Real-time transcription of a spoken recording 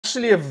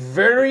actually a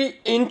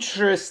very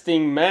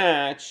interesting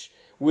match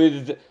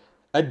with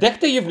a deck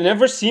that you've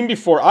never seen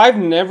before. I've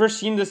never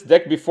seen this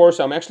deck before,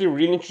 so I'm actually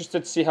really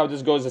interested to see how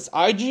this goes. It's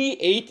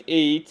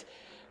IG-88,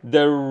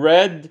 the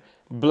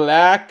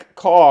red-black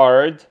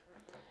card.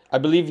 I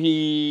believe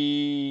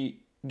he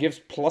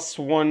gives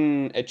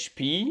 +1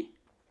 HP,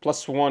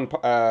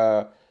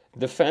 +1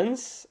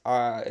 defense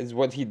is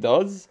what he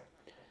does.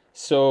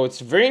 So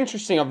it's very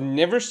interesting. I've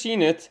never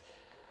seen it.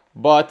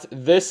 But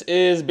this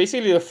is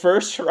basically the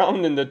first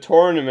round in the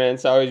tournament.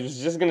 So I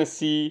was just going to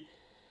see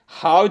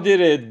how did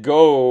it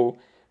go.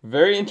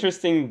 Very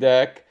interesting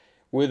deck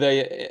with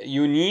a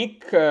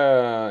unique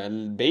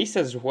base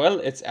as well.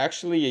 It's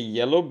actually a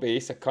yellow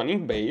base, a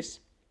Cunning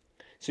base.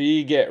 So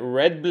you get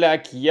red,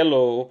 black,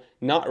 yellow,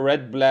 not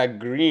red, black,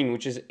 green,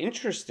 which is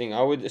interesting.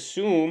 I would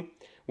assume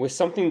with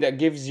something that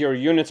gives your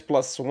units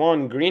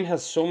 +1, green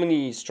has so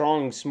many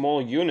strong,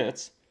 small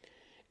units.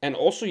 And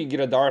also you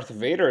get a Darth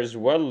Vader as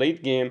well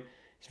late game.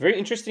 It's very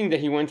interesting that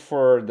he went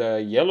for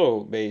the yellow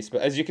base.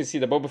 But as you can see,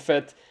 the Boba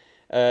Fett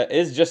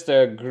is just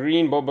a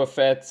green Boba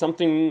Fett.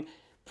 Something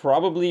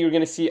probably you're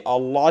going to see a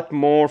lot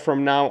more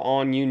from now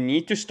on. You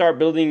need to start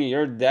building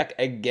your deck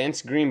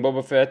against green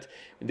Boba Fett.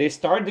 They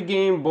start the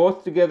game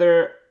both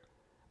together.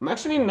 I'm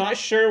actually not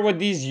sure what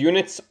these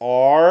units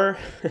are.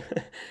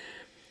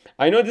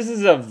 I know this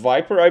is a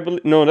Viper, I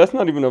believe. No, that's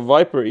not even a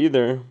Viper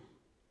either.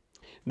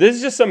 This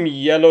is just some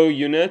yellow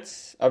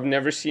units I've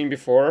never seen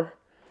before.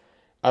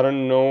 I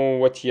don't know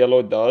what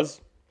yellow does.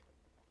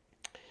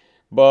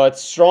 But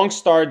strong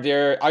start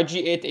there.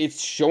 IG-88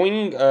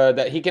 showing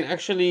that he can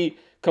actually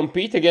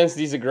compete against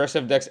these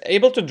aggressive decks.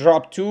 Able to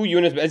drop 2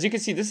 units. But as you can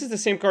see, this is the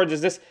same card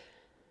as this.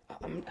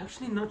 I'm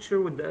actually not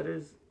sure what that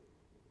is.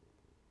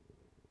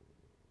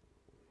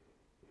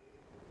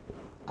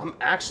 I'm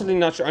actually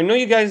not sure. I know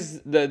you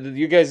guys,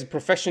 you guys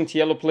professional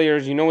yellow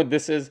players, you know what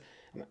this is.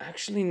 I'm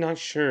actually not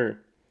sure.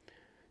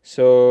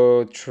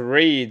 So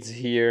trades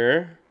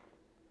here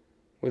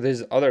with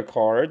his other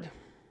card.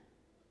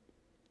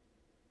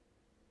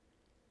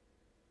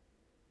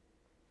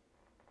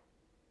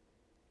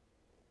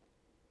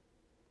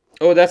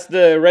 Oh, that's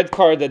the red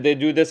card that they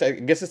do this. I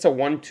guess it's a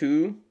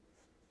 1-2.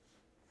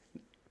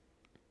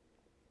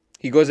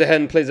 He goes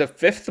ahead and plays a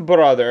 5th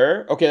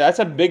brother. Okay, that's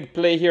a big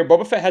play here.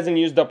 Boba Fett hasn't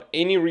used up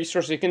any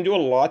resources. He can do a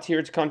lot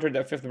here to counter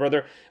that 5th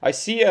brother. I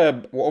see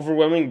a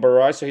overwhelming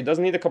barrage, so he does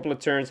need a couple of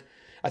turns.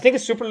 I think a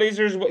super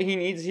laser is what he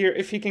needs here,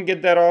 if he can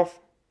get that off.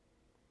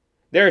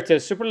 There it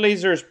is. Super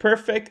laser is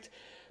perfect.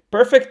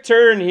 Perfect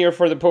turn here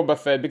for the Boba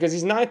Fett, because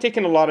he's not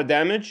taking a lot of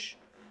damage.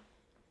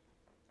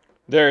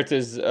 There it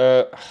is.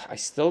 I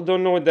still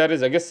don't know what that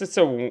is. I guess it's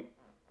a...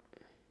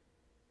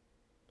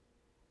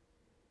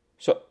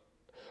 So...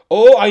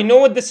 Oh, I know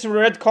what this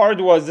red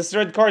card was. This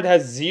red card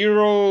has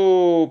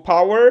 0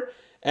 power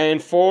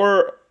and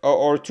 4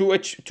 or 2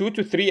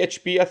 to 3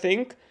 HP, I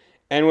think.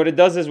 And what it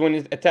does is when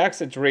it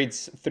attacks, it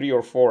raids 3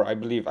 or 4, I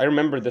believe. I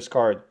remember this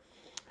card.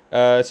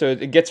 So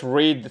it gets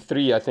raid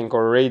 3, I think,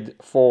 or raid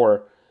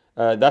 4.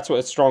 That's what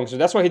it's strong. So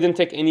that's why he didn't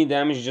take any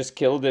damage. He just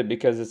killed it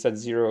because it's at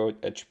 0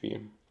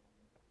 HP.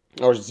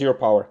 Or 0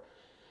 power.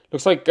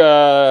 Looks like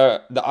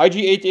the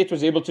IG-88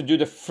 was able to do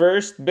the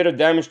first bit of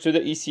damage to the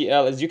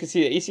ECL. As you can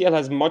see, the ECL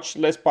has much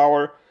less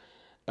power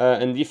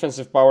and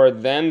defensive power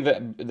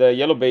than the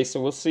yellow base.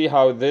 So we'll see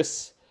how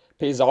this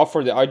pays off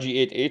for the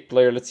IG-88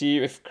 player. Let's see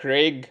if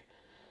Craig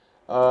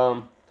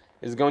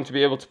is going to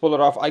be able to pull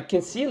it off. I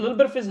can see a little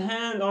bit of his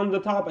hand on the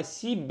top. I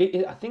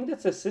think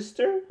that's a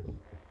sister.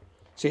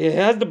 So he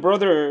has the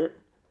brother.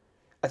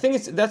 I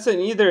think that's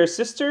either a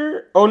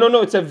sister. Oh,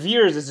 no, it's a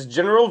Veers. It's a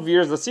General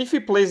Veers. Let's see if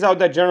he plays out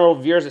that General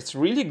Veers. It's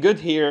really good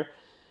here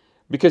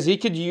because he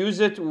could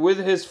use it with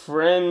his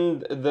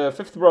friend, the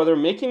 5th brother,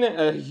 making it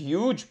a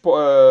huge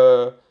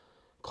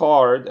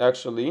card,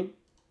 actually.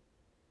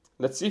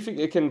 Let's see if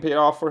it can pay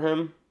off for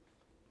him.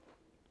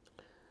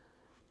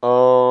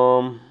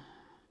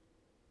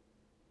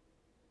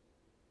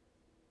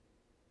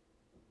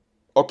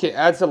 Okay,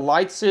 adds a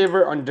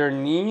lightsaber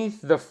underneath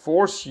the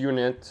Force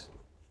unit,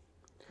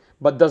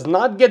 but does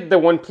not get the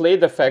one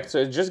played effect, so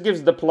it just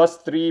gives the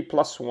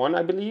 +3/+1,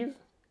 I believe.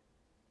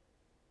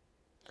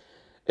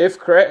 If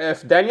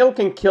Daniel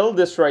can kill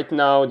this right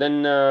now,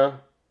 then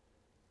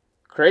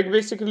Craig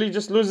basically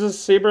just loses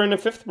Saber and a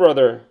 5th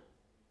brother.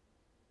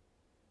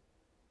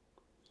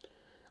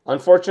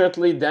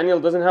 Unfortunately, Daniel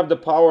doesn't have the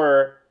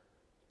power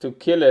to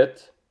kill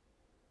it,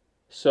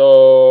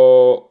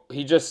 so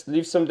he just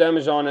leaves some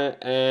damage on it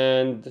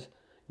and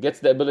gets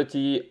the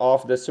ability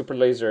off the super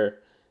laser.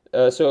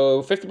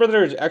 So 5th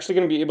brother is actually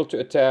going to be able to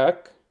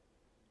attack.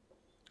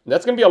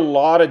 That's going to be a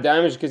lot of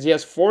damage because he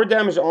has 4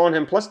 damage on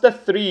him plus the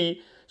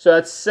 3. So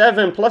that's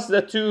 7 plus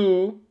the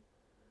 2.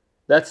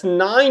 That's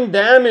 9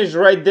 damage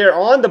right there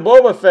on the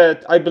Boba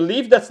Fett. I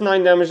believe that's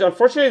 9 damage.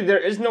 Unfortunately, there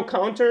is no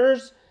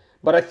counters,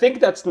 but I think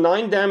that's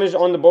 9 damage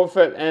on the Boba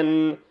Fett.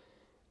 And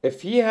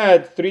if he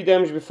had 3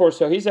 damage before,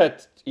 so he's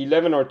at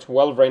 11 or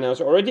 12 right now.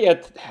 So already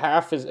at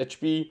half his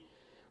HP.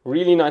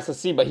 Really nice to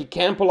see, but he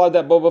can pull out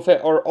that Boba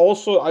Fett. Or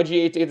also,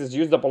 IG-88 has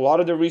used up a lot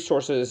of the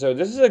resources. So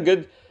this is a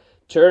good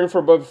Turn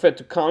for Boba Fett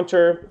to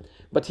counter,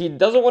 but he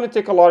doesn't want to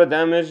take a lot of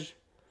damage.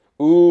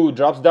 Ooh,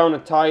 drops down a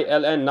TIE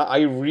LN. Now, I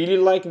really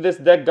like this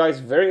deck,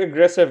 guys. Very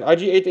aggressive.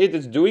 IG-88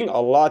 is doing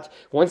a lot.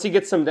 Once he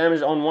gets some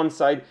damage on one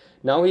side,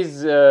 now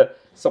he's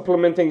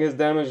supplementing his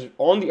damage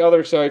on the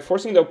other side,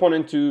 forcing the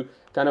opponent to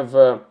kind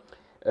of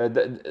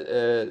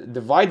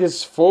divide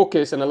his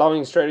focus and allowing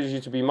his strategy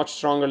to be much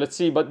stronger. Let's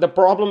see. But the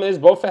problem is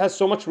Boba Fett has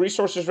so much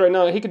resources right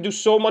now. He could do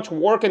so much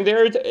work, and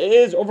there it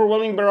is.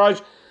 Overwhelming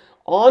barrage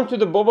onto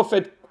the Boba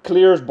Fett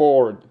clears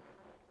board.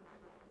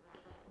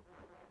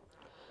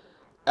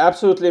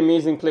 Absolutely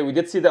amazing play. We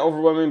did see the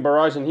overwhelming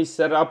barrage, and he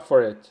set up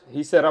for it.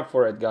 He set up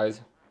for it,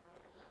 guys.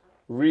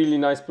 Really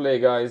nice play,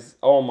 guys.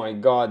 Oh my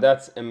god,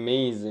 that's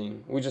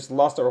amazing. We just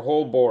lost our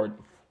whole board.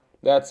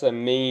 That's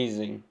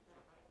amazing.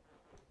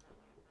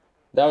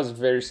 That was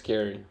very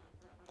scary.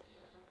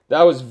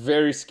 That was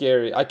very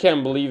scary. I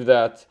can't believe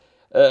that.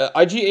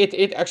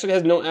 IG-88 actually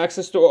has no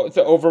access to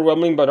the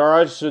overwhelming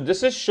barrage, so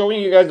this is showing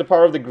you guys the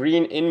power of the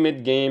green in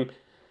mid-game.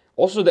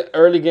 Also, the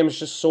early game is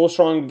just so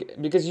strong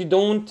because you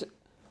don't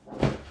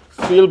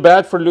feel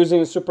bad for losing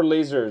the super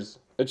lasers.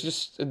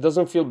 It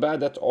doesn't feel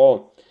bad at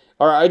all.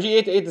 Our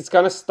IG-88 is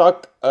kind of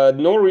stuck.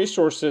 No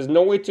resources,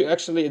 no way to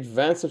actually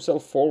advance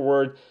himself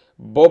forward.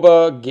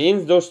 Boba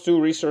gains those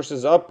 2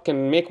 resources up,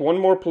 can make one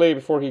more play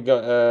before he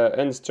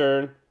ends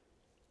turn.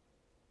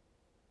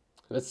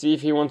 Let's see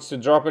if he wants to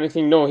drop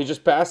anything. No, he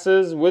just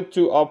passes with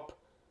 2 up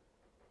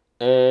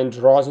and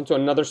draws into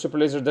another super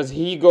laser. Does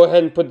he go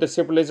ahead and put the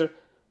super laser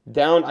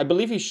down? I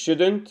believe he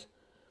shouldn't.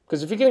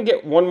 Because if he can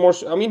get one more...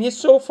 I mean, he's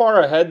so far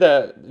ahead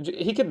that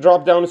he could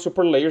drop down a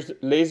super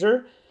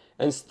laser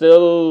and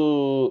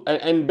still...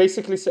 And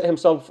basically set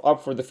himself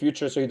up for the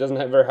future so he doesn't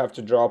ever have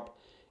to drop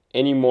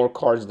any more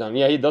cards down.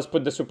 Yeah, he does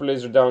put the super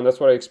laser down. That's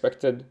what I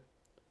expected.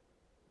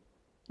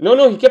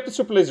 No, he kept the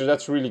super laser.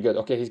 That's really good.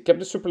 Okay, he kept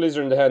the super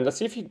laser in the hand. Let's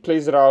see if he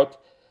plays it out.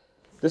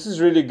 This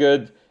is really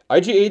good.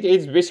 IG-88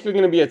 is basically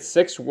going to be at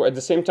 6. At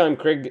the same time,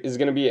 Craig is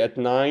going to be at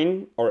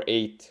 9 or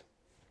 8.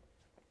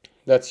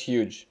 That's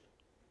huge.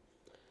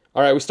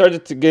 All right, we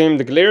started the game.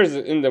 The glare is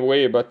in the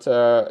way, but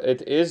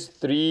it is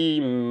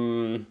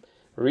 3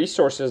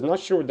 resources. Not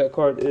sure what that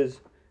card is.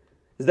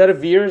 Is that a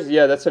Veers?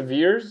 Yeah, that's a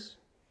Veers.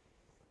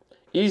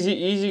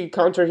 Easy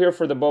counter here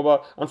for the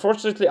Boba.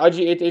 Unfortunately,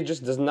 IG-88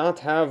 just does not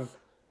have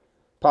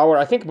power.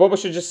 I think Boba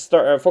should just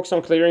start focus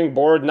on clearing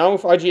board. Now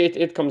if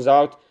IG-88 comes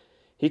out,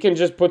 he can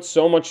just put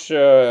so much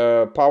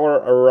power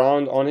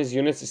around on his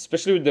units,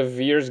 especially with the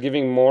Veers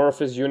giving more of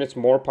his units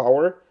more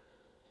power.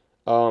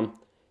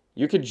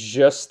 You could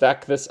just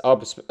stack this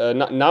up.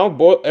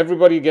 Now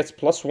everybody gets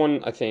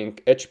 +1, I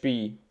think,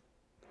 HP.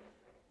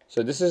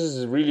 So this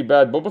is really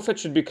bad. Boba Fett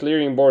should be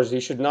clearing boards. He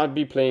should not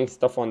be playing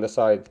stuff on the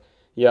side.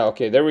 Yeah,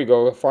 okay, there we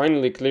go.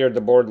 Finally cleared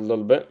the board a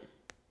little bit.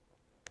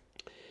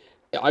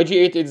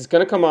 IG-88 is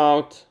going to come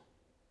out.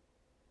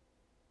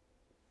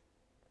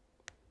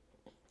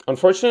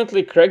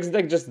 Unfortunately, Craig's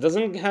deck just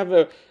doesn't have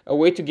a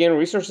way to gain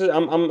resources.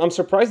 I'm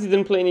surprised he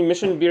didn't play any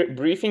mission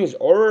briefings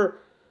or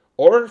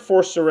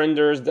forced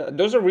surrenders.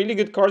 Those are really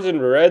good cards in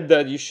red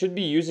that you should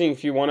be using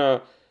if you want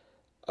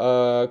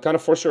to kind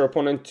of force your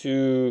opponent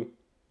to...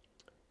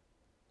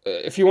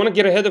 if you want to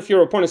get ahead of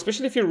your opponent,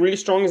 especially if you're really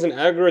strong as an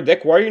aggro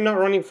deck. Why are you not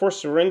running forced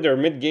surrender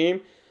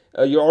mid-game?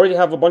 You already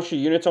have a bunch of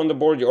units on the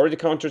board. You already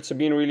countered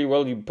Sabine really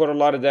well. You put a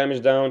lot of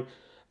damage down.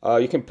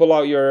 You can pull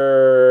out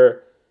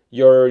your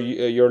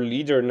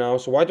leader now.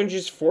 So why don't you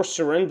just force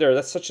surrender?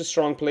 That's such a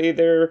strong play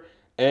there.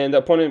 And the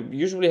opponent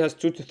usually has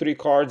 2 to 3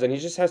 cards, and he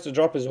just has to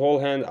drop his whole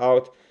hand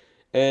out.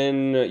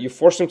 And you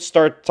force him to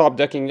start top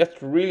decking. That's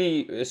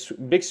really a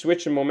big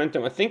switch in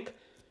momentum. I think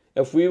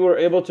if we were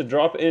able to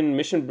drop in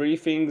mission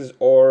briefings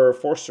or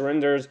forced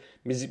surrenders,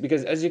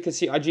 because as you can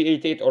see,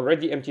 IG-88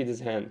 already emptied his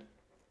hand.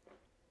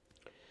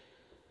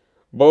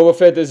 Boba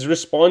Fett is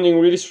responding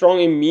really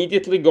strong,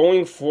 immediately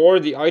going for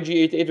the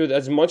IG-88 with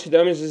as much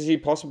damage as he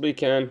possibly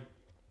can.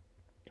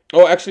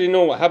 Oh, actually,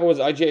 no. What happened was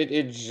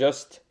IG-88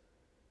 just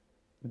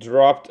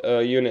dropped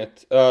a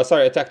unit.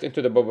 Attacked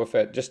into the Boba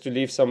Fett just to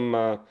leave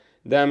some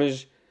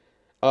damage.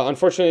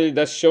 Unfortunately,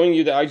 that's showing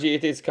you the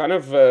IG-88 is kind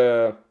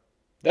of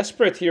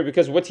desperate here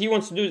because what he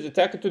wants to do is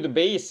attack it to the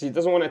base. He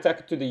doesn't want to attack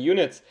it to the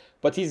units,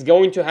 but he's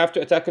going to have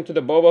to attack into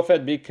the Boba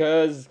Fett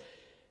because...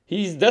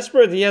 he's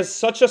desperate. He has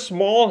such a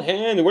small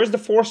hand. Where's the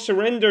forced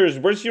surrenders?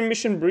 Where's your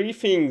mission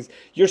briefings?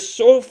 You're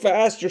so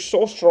fast. You're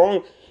so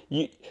strong.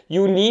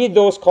 You need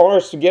those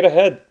cards to get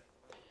ahead.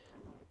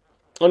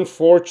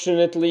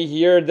 Unfortunately,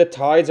 here the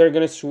tides are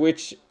going to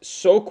switch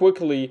so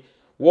quickly.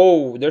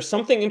 Whoa, there's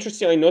something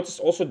interesting I noticed.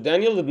 Also,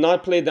 Daniel did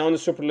not play down the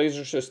super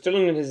laser, so it's still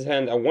in his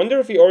hand. I wonder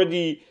if he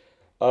already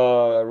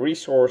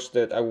resourced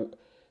it.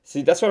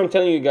 See, that's what I'm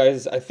telling you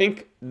guys. I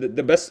think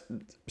the best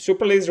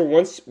super laser,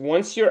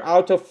 once you're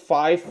out of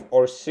 5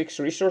 or 6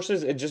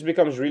 resources, it just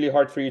becomes really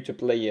hard for you to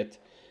play it.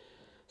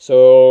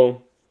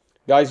 So,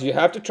 guys, you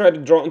have to try to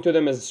draw into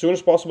them as soon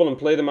as possible and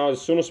play them out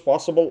as soon as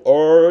possible,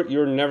 or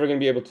you're never going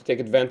to be able to take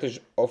advantage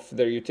of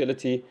their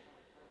utility.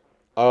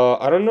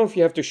 I don't know if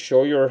you have to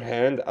show your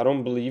hand. I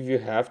don't believe you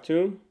have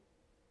to.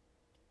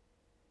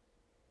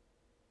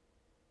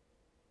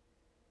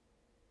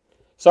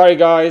 Sorry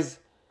guys,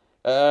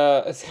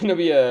 it's gonna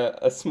be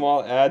a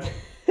small ad.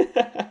 You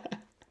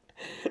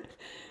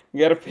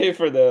gotta pay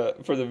for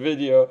the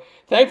video.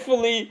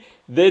 Thankfully,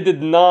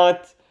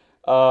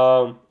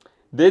 um,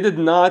 they did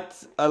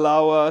not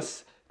allow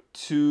us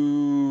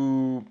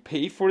to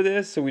pay for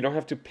this, so we don't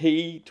have to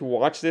pay to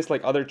watch this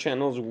like other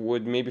channels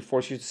would maybe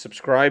force you to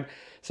subscribe.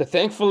 So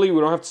thankfully, we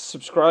don't have to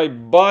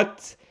subscribe,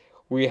 but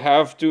we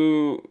have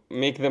to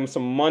make them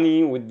some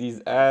money with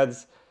these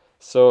ads.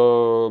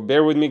 So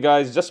bear with me,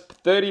 guys. Just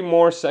 30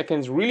 more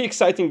seconds. Really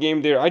exciting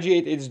game there.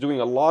 IG-88 is doing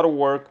a lot of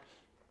work.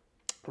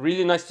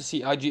 Really nice to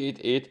see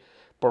IG-88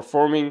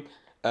 performing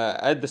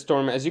at this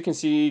tournament. As you can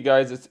see,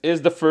 guys, it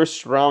is the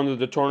first round of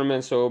the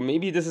tournament, so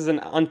maybe this is an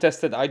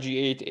untested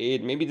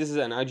IG-88. Maybe this is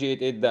an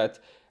IG-88 that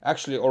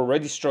actually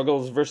already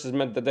struggles versus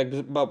meta deck.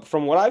 But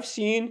from what I've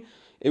seen,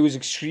 it was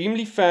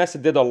extremely fast.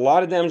 It did a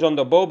lot of damage on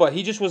the Boba.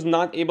 He just was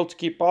not able to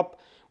keep up.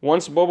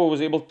 Once Boba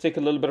was able to take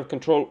a little bit of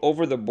control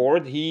over the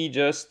board, he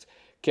just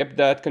kept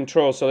that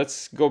control. So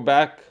let's go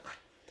back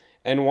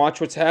and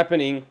watch what's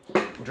happening.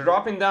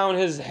 Dropping down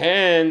his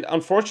hand.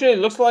 Unfortunately,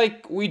 it looks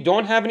like we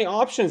don't have any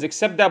options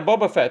except that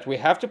Boba Fett. We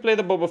have to play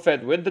the Boba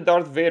Fett with the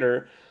Darth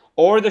Vader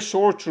or the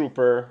Shore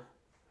Trooper.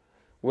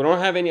 We don't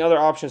have any other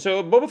options.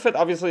 So Boba Fett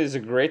obviously is a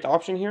great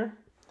option here.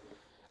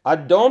 I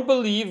don't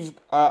believe...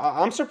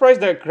 I'm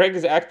surprised that Craig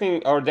is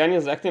acting, or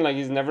Daniel's acting like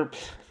he's never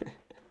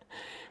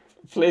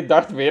played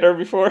Darth Vader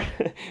before.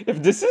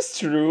 If this is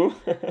true,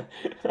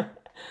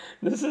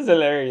 this is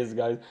hilarious,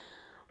 guys.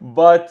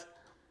 But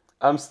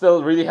I'm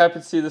still really happy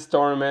to see this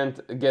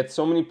tournament get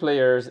so many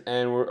players,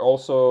 and we're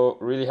also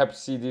really happy to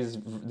see this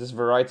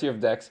variety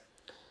of decks.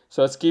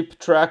 So let's keep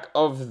track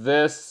of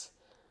this.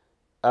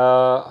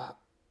 Oh,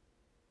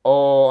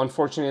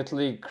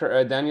 unfortunately,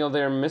 Daniel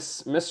there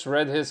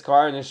misread his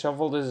card and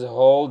shuffled his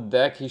whole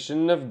deck. He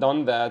shouldn't have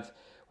done that.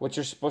 What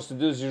you're supposed to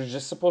do is you're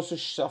just supposed to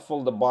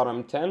shuffle the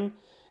bottom 10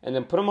 and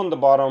then put them on the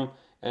bottom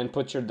and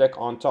put your deck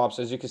on top.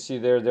 So as you can see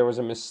there was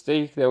a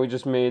mistake that we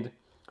just made.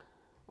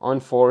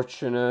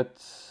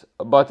 Unfortunate,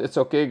 but it's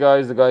okay,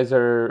 guys. The guys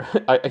are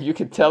you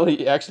can tell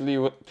he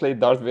actually played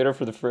Darth Vader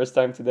for the first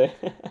time today.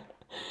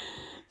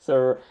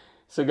 so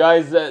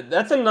guys,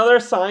 that's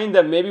another sign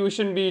that maybe we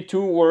shouldn't be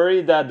too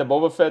worried that the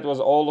Boba Fett was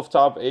all of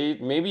top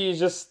 8. Maybe it's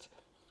just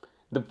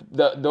the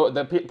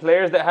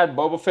players that had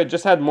Boba Fett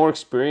just had more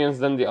experience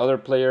than the other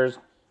players.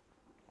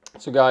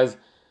 So guys,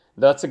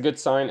 that's a good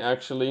sign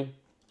actually.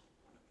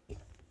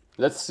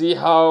 Let's see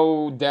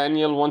how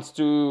Daniel wants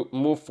to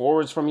move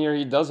forwards from here.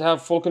 He does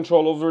have full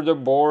control over the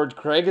board.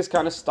 Craig is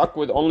kind of stuck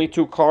with only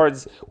 2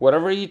 cards.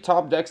 Whatever he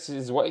top decks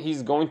is what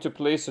he's going to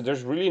play, so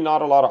there's really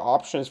not a lot of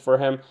options for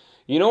him.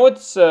 You know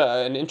what's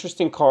an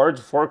interesting card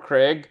for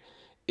Craig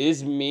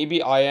is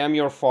maybe I Am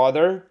Your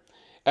Father.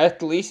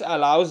 At least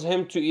allows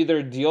him to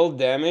either deal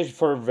damage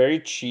for very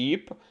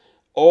cheap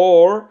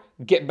or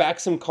get back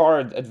some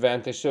card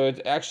advantage. So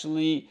it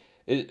actually,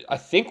 I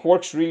think,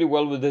 works really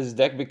well with this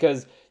deck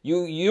because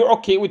you're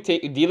okay with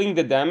dealing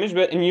the damage,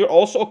 and you're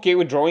also okay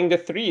with drawing the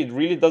 3. It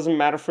really doesn't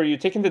matter for you.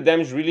 Taking the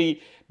damage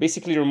really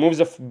basically removes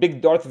a big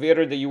Darth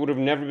Vader that you would have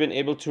never been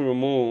able to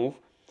remove.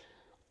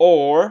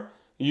 Or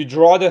you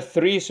draw the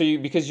 3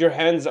 because your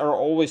hands are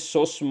always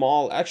so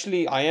small.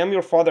 Actually, I Am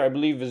Your Father, I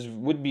believe,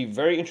 would be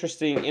very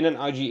interesting in an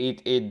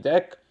IG-88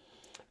 deck.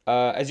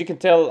 As you can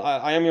tell,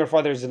 I Am Your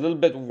Father is a little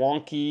bit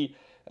wonky.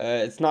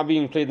 It's not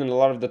being played in a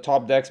lot of the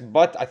top decks,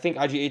 but I think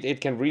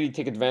IG-88 can really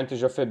take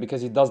advantage of it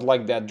because he does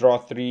like that draw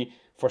 3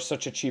 for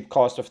such a cheap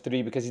cost of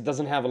 3 because he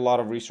doesn't have a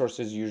lot of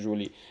resources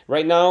usually.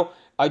 Right now,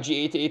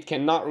 IG-88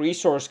 cannot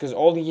resource because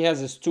all he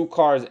has is 2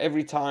 cards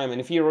every time,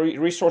 and if he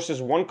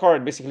resources 1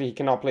 card, basically he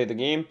cannot play the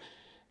game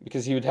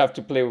because he would have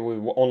to play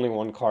with only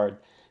 1 card.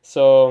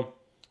 So,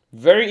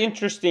 very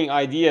interesting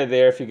idea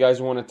there if you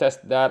guys want to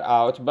test that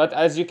out. But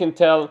as you can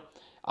tell,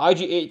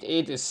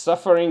 IG-88 is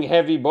suffering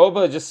heavy.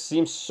 Boba just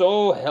seems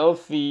so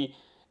healthy.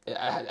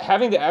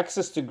 Having the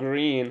access to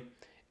green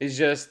is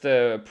just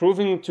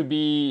proving to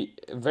be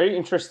very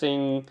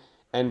interesting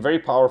and very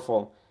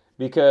powerful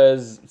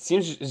because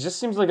it just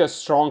seems like a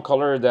strong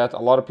color that a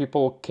lot of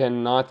people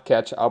cannot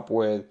catch up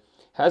with.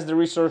 Has the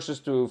resources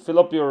to fill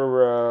up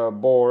your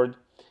board,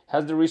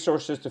 has the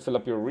resources to fill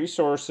up your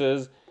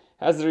resources,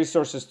 has the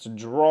resources to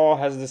draw,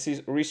 has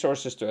the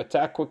resources to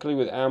attack quickly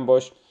with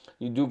ambush.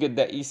 You do get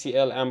that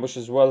ECL ambush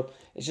as well.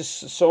 It's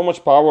just so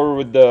much power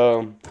with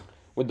the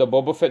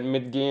Boba Fett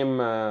mid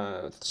game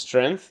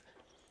strength.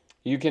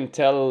 You can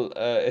tell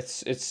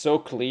it's so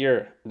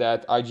clear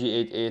that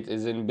IG-88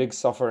 is in big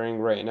suffering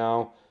right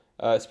now,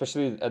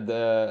 especially at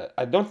the.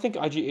 I don't think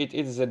IG-88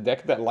 is a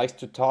deck that likes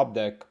to top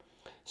deck.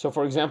 So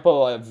for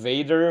example,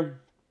 Vader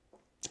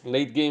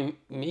late game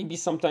maybe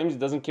sometimes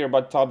doesn't care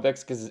about top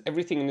decks because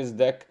everything in his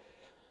deck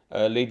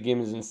late game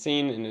is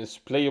insane and is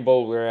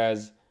playable,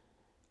 whereas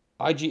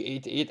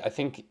IG-88 I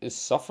think is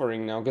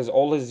suffering now because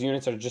all his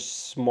units are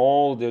just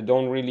small. They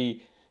don't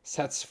really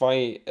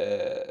satisfy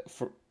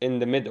in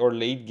the mid or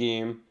late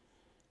game,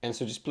 and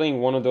so just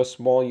playing one of those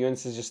small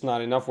units is just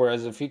not enough.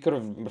 Whereas if he could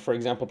have, for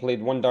example,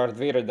 played 1 Darth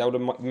Vader, that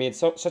would have made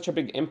such a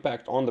big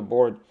impact on the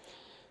board.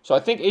 So I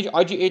think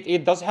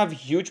IG-88 does have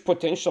huge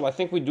potential. I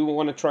think we do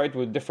want to try it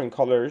with different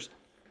colors.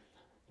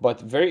 But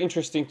very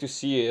interesting to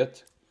see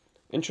it.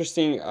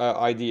 Interesting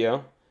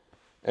idea.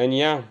 And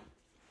yeah,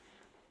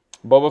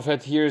 Boba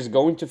Fett here is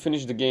going to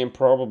finish the game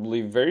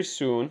probably very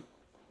soon.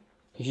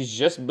 He's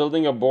just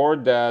building a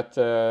board that,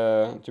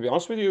 to be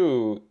honest with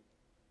you,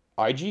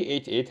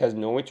 IG-88 has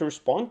no way to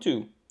respond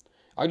to.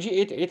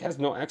 IG-88 has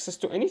no access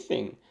to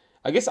anything.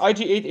 I guess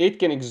IG-88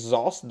 can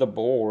exhaust the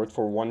board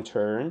for one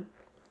turn.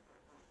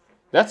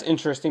 That's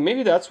interesting.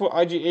 Maybe that's what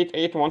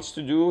IG-88 wants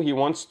to do. He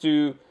wants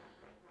to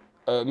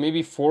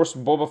maybe force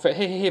Boba Fett.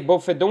 Hey,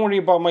 Boba Fett, don't worry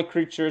about my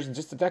creatures.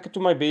 Just attack it to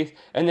my base.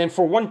 And then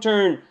for one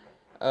turn,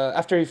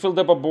 after he filled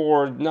up a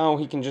board, now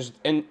he can just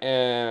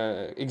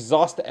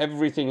exhaust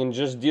everything and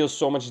just deal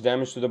so much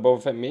damage to the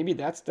Boba Fett. Maybe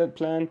that's the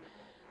plan.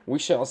 We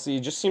shall see.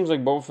 It just seems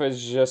like Boba Fett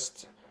is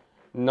just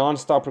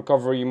non-stop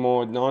recovery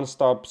mode,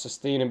 non-stop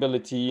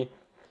sustainability.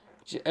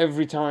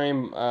 Every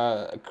time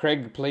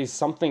Craig plays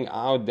something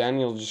out,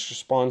 Daniel just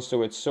responds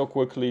to it so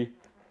quickly.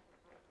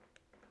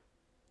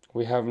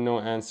 We have no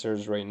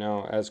answers right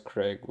now as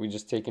Craig. We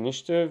just take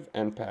initiative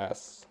and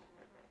pass.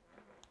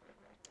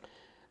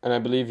 And I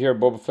believe here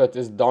Boba Fett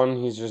is done.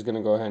 He's just going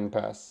to go ahead and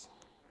pass.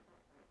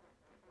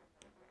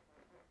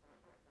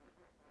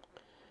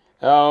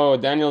 Oh,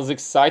 Daniel's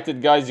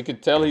excited, guys. You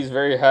could tell he's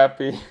very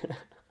happy.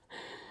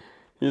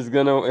 His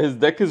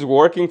deck is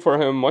working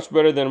for him much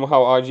better than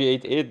how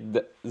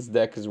IG-88's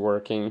deck is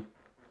working.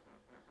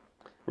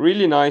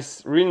 Really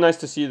nice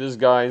to see this,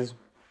 guys.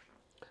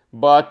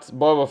 But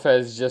Boba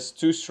Fett is just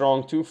too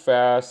strong, too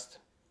fast,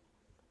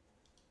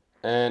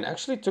 and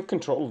actually took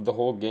control of the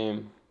whole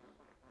game.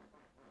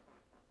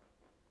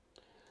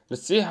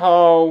 Let's see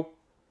how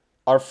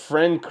our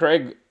friend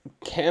Craig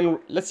can.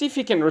 Let's see if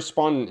he can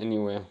respond in any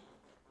way.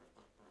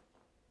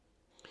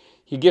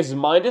 He gives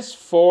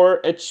 -4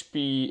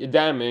 HP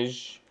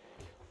damage.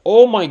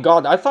 Oh my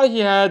god, I thought he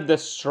had the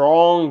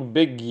strong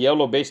big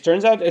yellow base.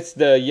 Turns out it's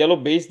the yellow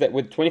base that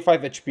with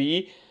 25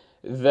 HP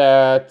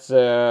that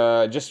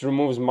just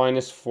removes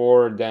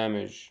 -4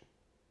 damage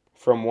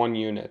from one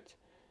unit.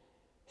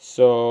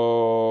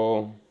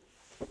 So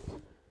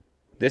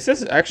this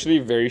is actually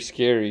very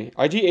scary.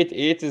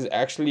 IG-88 is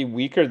actually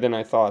weaker than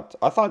I thought.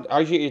 I thought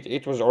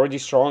IG-88 was already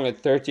strong at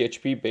 30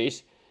 HP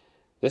base.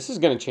 This is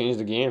gonna change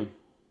the game.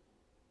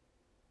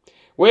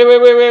 Wait.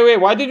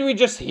 Why did we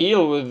just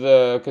heal with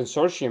the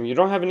consortium? You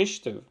don't have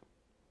initiative.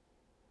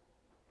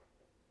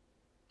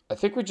 I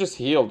think we just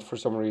healed for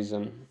some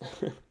reason.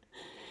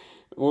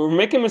 We're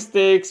making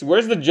mistakes.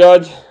 Where's the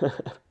judge?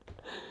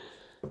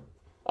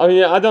 I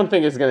mean, I don't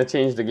think it's going to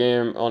change the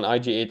game on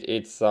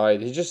IG-88's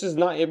side. He just is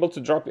not able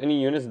to drop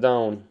any units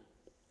down.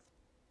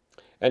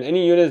 And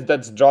any units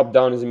that's dropped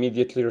down is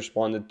immediately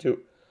responded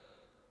to.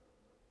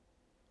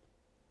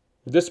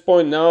 At this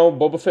point now,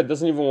 Boba Fett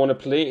doesn't even want to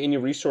play any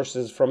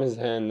resources from his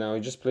hand now.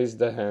 He just plays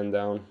the hand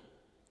down.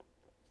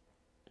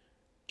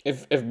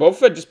 If Boba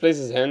Fett just plays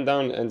his hand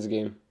down, ends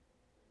game.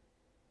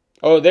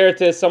 Oh, there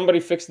it is. Somebody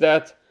fixed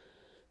that.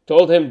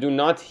 Told him do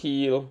not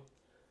heal.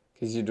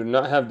 Because you do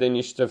not have the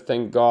initiative,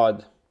 thank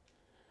God.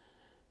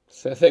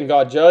 So thank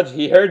God, Judge.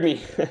 He heard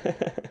me.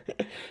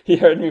 He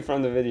heard me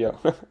from the video.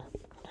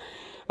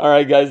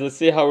 Alright, guys. Let's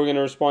see how we're going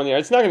to respond here.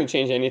 It's not going to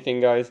change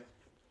anything, guys.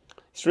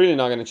 It's really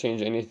not going to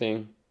change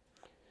anything.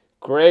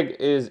 Greg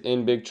is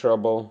in big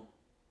trouble.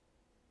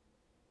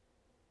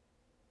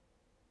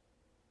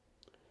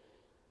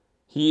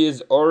 He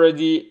is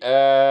already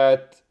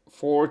at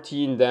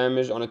 14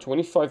 damage on a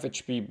 25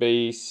 HP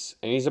base.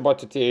 And he's about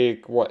to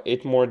take, what,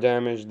 8 more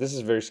damage? This is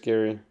very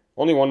scary.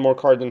 Only one more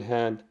card in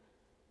hand.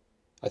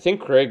 I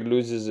think Craig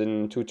loses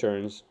in 2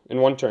 turns.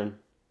 In 1 turn.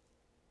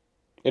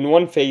 In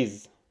 1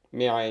 phase,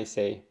 may I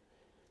say.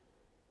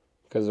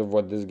 Because of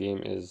what this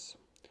game is.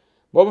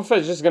 Boba Fett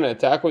is just going to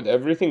attack with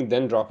everything,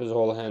 then drop his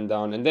whole hand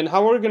down. And then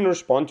how are we going to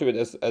respond to it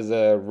as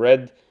a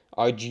red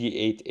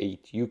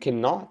IG-88? You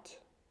cannot.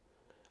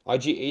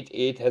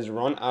 IG-88 has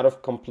run out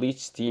of complete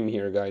steam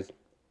here, guys.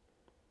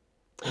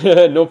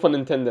 No pun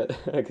intended.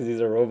 Because he's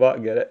a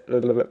robot, get it?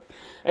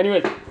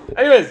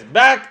 Anyways,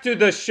 back to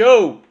the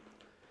show.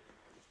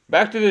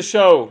 Back to the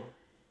show.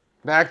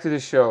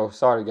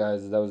 Sorry,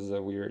 guys. That was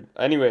weird.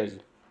 Anyways.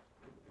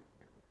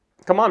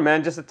 Come on,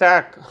 man. Just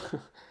attack.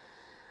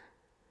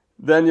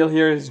 Daniel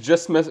here is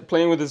just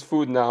playing with his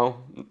food now.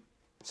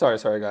 Sorry,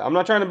 guys. I'm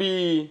not trying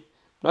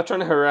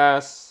to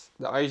harass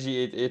the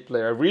IG-88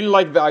 player. I really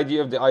like the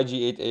idea of the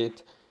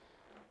IG-88.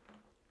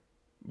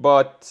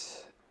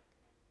 But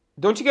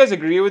don't you guys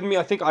agree with me?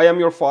 I think I Am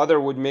Your Father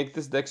would make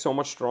this deck so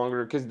much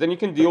stronger. Because then you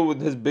can deal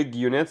with his big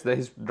units that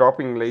he's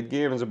dropping late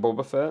game as a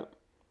Boba Fett.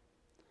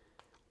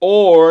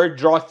 Or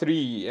draw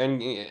 3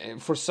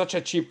 and for such a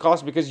cheap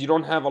cost because you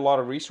don't have a lot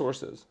of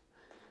resources.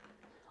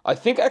 I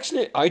think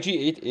actually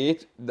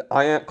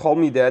IG-88, Call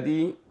Me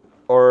Daddy,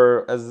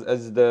 or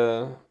as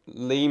the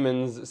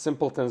layman's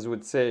simpletons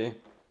would say,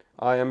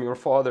 I am your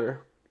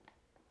father.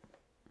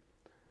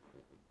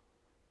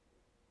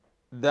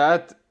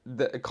 That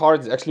the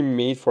card is actually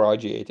made for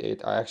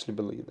IG-88. I actually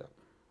believe that.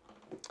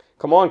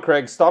 Come on,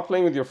 Craig, stop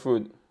playing with your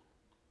food.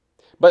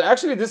 But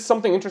actually, this is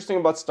something interesting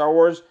about Star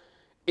Wars,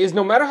 is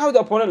no matter how the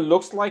opponent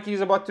looks like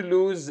he's about to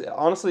lose,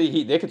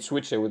 honestly, they could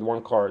switch it with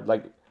one card.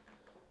 Like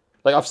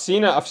I've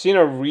seen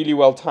a really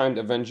well timed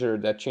Avenger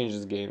that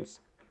changes games.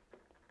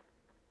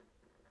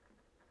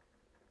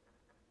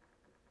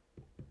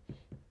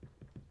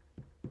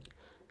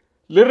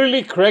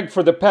 Literally, Craig,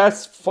 for the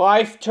past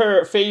 5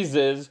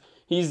 phases,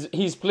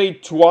 he's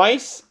played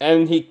twice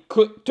and he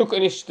took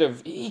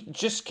initiative. He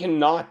just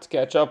cannot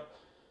catch up.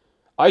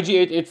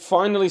 IG-88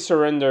 finally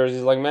surrenders.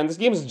 He's like, man, this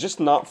game is just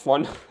not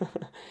fun.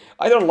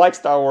 I don't like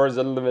Star Wars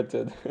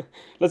Unlimited.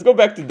 Let's go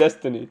back to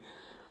Destiny.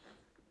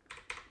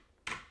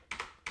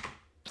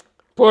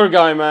 Poor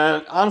guy,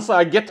 man. Honestly,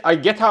 I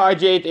get how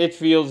IG-88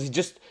 feels. He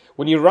just,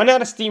 when you run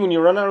out of steam, when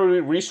you run out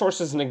of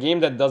resources in a game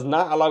that does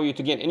not allow you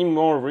to gain any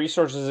more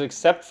resources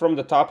except from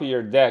the top of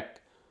your deck,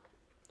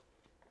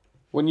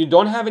 when you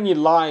don't have any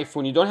life,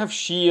 when you don't have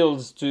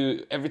shields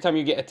to every time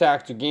you get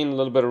attacked to gain a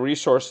little bit of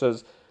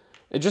resources,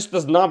 it just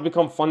does not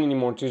become fun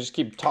anymore to just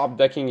keep top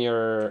decking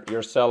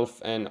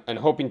yourself and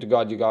hoping to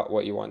God you got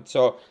what you want.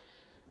 So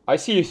I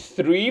see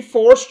 3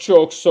 force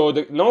chokes, so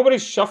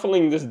nobody's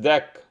shuffling this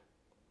deck.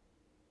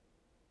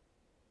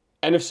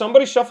 And if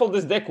somebody shuffled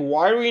this deck,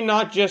 why are we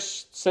not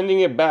just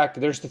sending it back?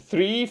 There's the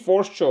 3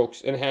 force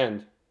chokes in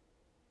hand.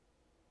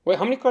 Wait,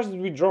 how many cards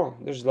did we draw?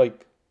 There's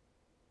like,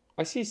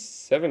 I see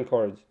 7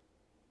 cards.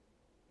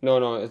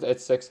 No,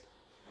 it's 6.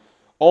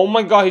 Oh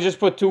my god, he just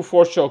put 2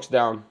 force chokes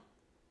down.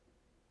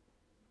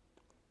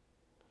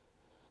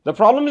 The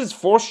problem is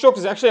force choke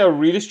is actually a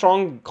really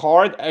strong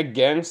card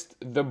against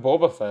the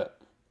Boba Fett,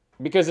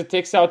 because it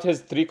takes out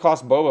his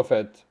 3-cost Boba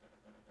Fett.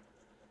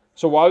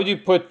 So why would you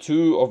put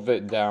 2 of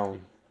it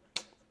down?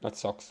 That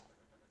sucks.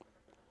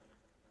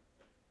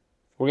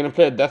 We're gonna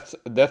play a Death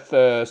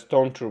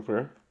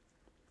Stormtrooper.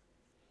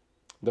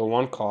 The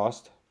 1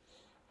 cost.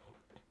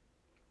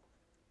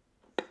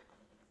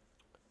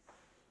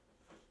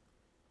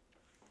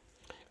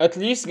 At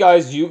least,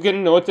 guys, you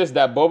can notice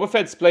that Boba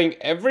Fett's playing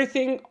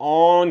everything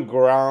on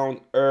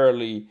ground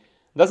early.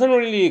 Doesn't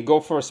really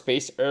go for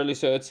space early,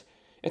 so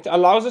it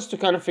allows us to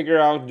kind of figure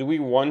out, do we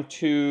want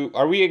to,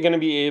 are we gonna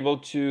be able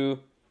to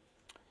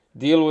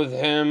deal with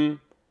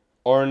him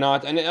or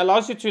not? And it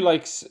allows you to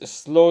like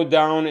slow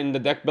down in the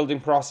deck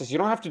building process. You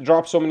don't have to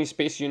drop so many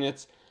space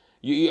units.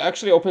 You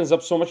actually opens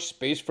up so much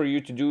space for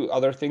you to do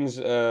other things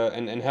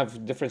and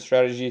have different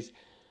strategies.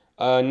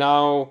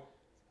 Now,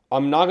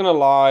 I'm not gonna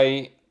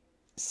lie,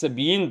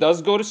 Sabine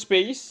does go to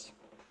space,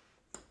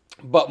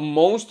 but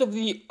most of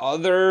the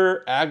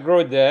other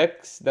aggro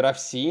decks that I've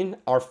seen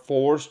are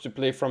forced to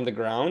play from the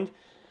ground,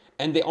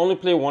 and they only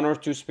play 1 or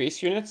 2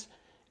 space units.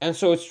 And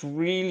so it's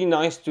really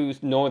nice to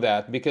know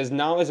that, because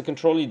now as a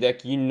control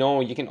deck, you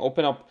know you can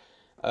open up,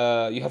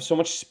 you have so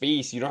much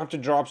space, you don't have to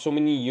drop so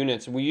many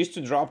units. We used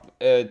to drop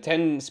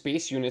 10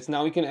 space units,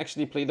 now we can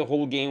actually play the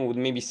whole game with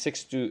maybe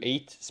 6 to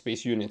 8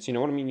 space units, you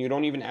know what I mean? You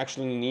don't even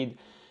actually need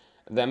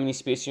that many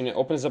space units. It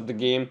opens up the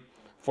game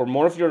for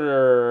more of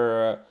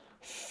your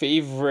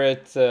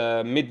favorite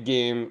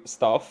mid-game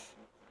stuff.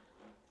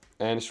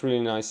 And it's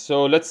really nice.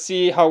 So let's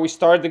see how we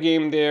start the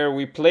game there.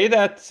 We play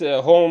that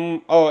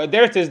home. Oh,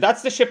 there it is.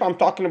 That's the ship I'm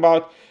talking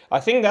about. I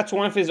think that's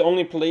one of his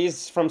only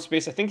plays from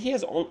space. I think he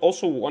has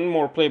also one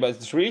more play, but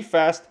it's really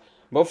fast.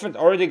 Boba Fett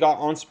already got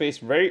on space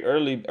very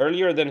early,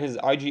 earlier than his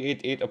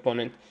IG-88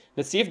 opponent.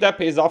 Let's see if that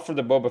pays off for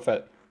the Boba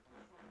Fett.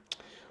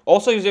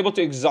 Also, he's able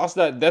to exhaust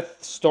that Death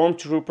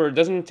Stormtrooper.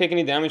 Doesn't take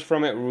any damage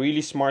from it.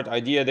 Really smart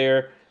idea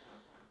there.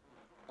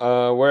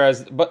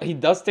 But he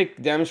does take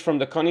damage from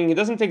the Cunning. He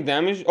doesn't take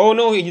damage. Oh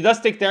no, he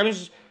does take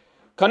damage.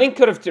 Cunning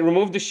could have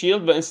removed the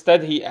shield, but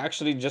instead he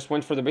actually just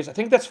went for the base. I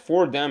think that's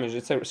 4 damage.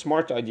 It's a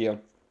smart idea.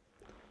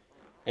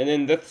 And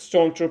then Death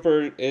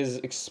Stormtrooper is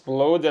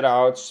exploded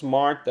out.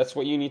 Smart. That's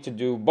what you need to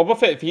do. Boba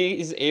Fett, if he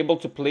is able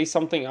to play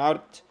something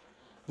out,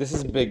 this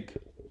is big.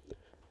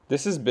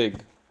 This is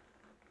big.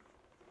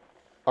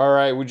 All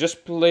right, we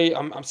just play.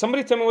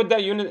 Somebody tell me what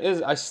that unit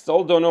is. I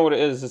still don't know what it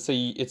is. It's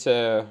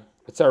a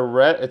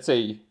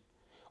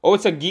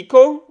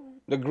Geeko,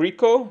 the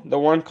Greco. The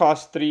 1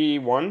 cost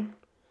 3/1.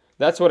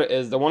 That's what it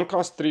is. The 1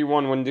 cost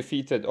 3/1 when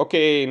defeated.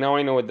 Okay, now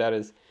I know what that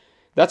is.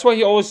 That's why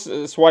he always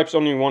swipes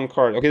only 1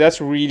 card. Okay, that's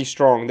really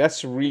strong.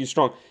 That's really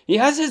strong. He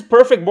has his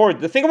perfect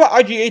board. The thing about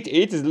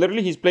IG-88 is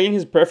literally he's playing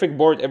his perfect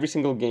board every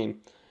single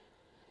game.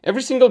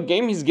 Every single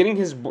game he's getting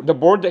the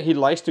board that he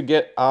likes to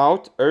get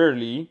out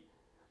early.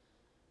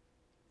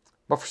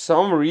 But for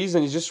some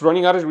reason, he's just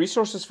running out of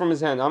resources from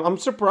his hand. I'm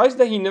surprised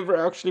that he never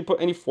actually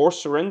put any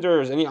forced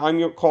surrenders, any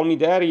Call Me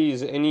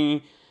Daddies,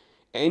 any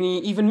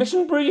even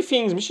mission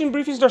briefings. Mission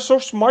briefings are so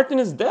smart in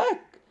his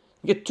deck.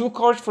 You get 2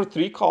 cards for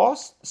 3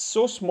 costs.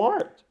 So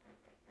smart.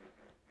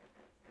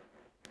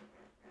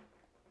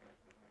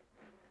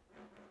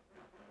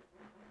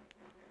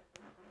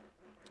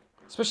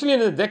 Especially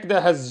in a deck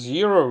that has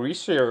 0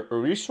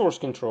 resource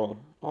control.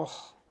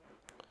 Oh,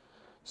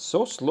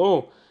 so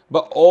slow.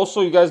 But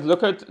also, you guys,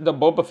 look at the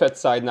Boba Fett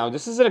side now.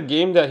 This is a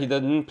game that he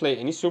didn't play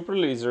any super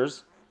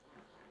lasers.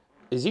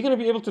 Is he going to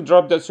be able to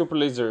drop that super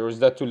laser, or is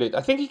that too late?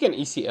 I think he can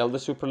ECL the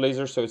super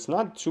laser, so it's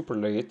not super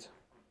late.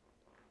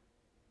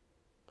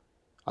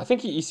 I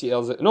think he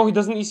ECLs it. No, he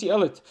doesn't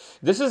ECL it.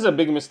 This is a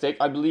big mistake,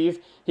 I believe.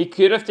 He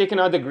could have taken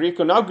out the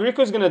Greco. Now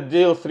Greco is going to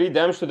deal 3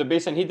 damage to the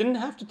base, and he didn't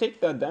have to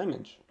take that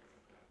damage.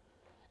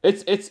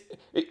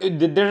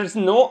 There's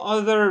no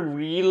other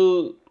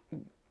real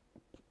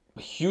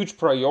huge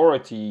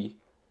priority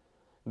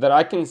that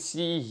I can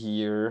see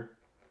here.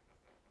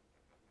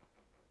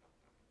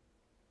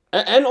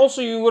 And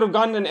also you would have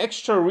gotten an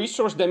extra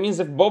resource. That means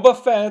if Boba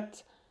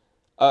Fett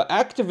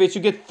activates,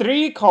 you get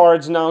 3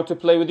 cards now to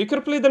play with. You could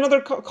have played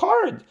another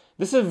card.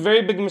 This is a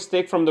very big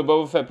mistake from the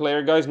Boba Fett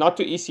player, guys, not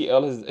to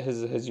ECL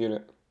his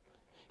unit.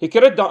 He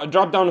could have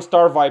dropped down a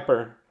Star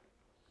Viper.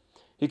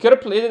 He could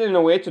have played it in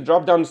a way to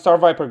drop down the Star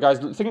Viper, guys.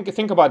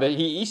 Think about it.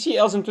 He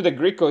ECLs into the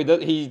Greco.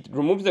 He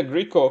removes the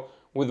Greco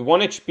with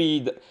 1 HP.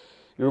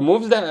 He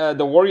removes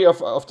the worry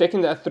of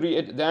taking that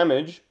 3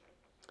 damage.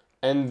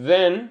 And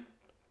then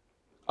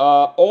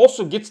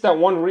also gets that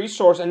 1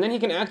 resource. And then he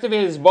can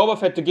activate his Boba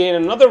Fett to gain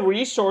another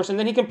resource. And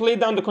then he can play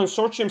down the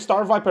Consortium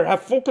Star Viper,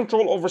 have full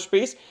control over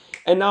space.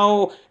 And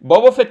now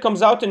Boba Fett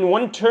comes out in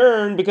 1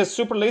 turn because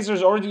Super Laser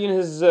is already in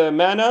his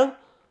mana.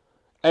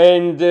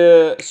 And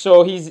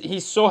so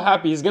he's so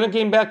happy. He's going to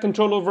gain back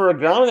control over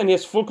ground, and he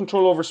has full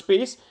control over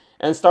space.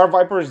 And Star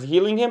Viper is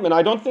healing him. And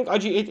I don't think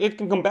IG-88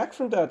 can come back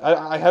from that.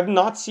 I have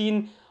not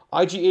seen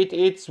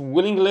IG-88's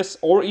willingness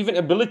or even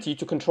ability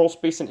to control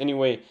space in any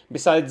way.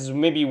 Besides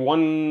maybe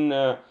one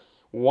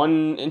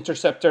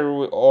interceptor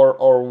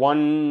or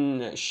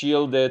 1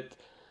 shielded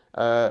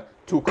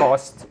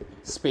 2-cost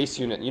space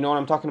unit. You know what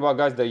I'm talking about,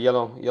 guys? The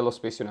yellow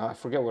space unit. I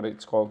forget what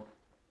it's called.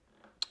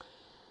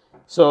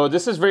 So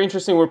this is very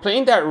interesting. We're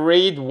playing that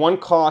raid 1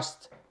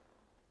 cost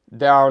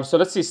down. So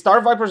let's see. Star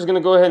Viper is going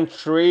to go ahead and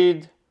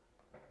trade.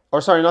 Or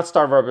sorry, not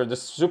Star Viper. The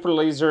Super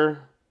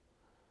Laser.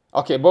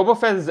 Okay, Boba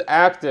Fett is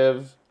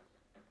active.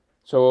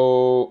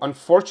 So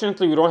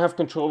unfortunately, we don't have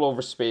control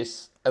over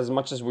space as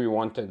much as we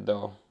wanted,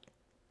 though.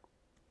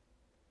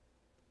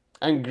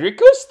 And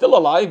Greco is still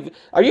alive.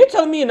 Are you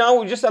telling me now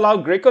we just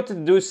allowed Greco to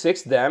do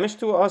 6 damage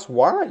to us?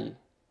 Why?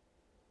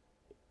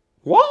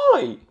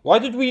 Why? Why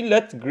did we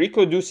let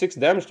Greco do 6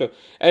 damage to him?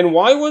 And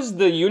why was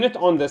the unit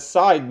on the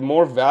side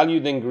more value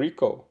than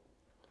Greco?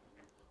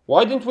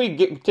 Why didn't we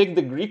take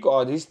the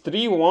Greco out? He's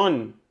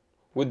 3-1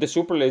 with the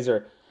Super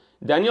Laser.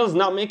 Daniel's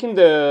not making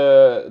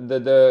the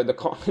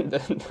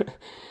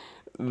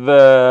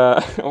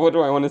what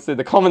do I want to say?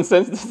 The common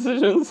sense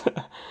decisions.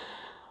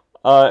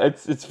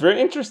 It's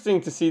very interesting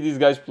to see these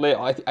guys play.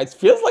 It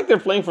feels like they're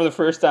playing for the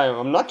first time.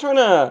 I'm not trying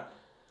to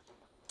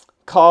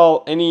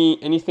call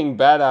anything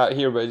bad out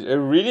here, but it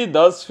really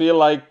does feel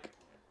like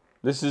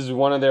this is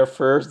one of their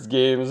first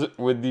games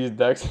with these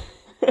decks.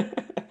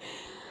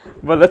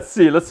 But let's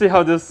see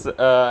how this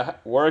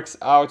works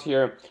out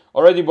here.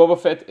 Already Boba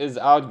Fett is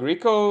out.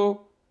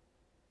 Greco,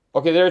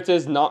 okay, there it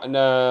is.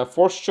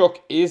 Force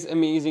Choke is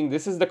amazing.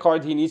 This is the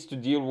card he needs to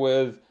deal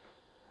with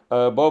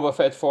Boba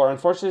Fett for.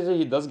 Unfortunately,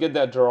 he does get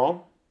that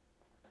draw,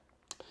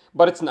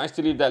 but it's nice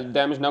to leave that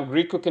damage. Now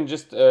Greco can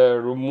just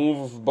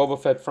remove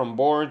Boba Fett from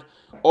board.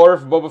 Or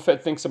if Boba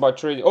Fett thinks about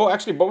trading. Oh,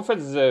 actually, Boba Fett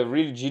is a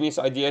really genius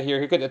idea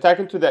here. He could attack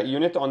into that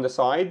unit on the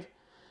side.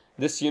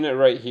 This unit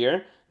right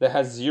here that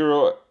has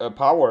 0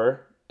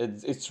 power.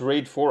 It's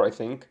raid 4, I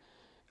think.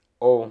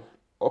 Oh,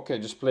 okay,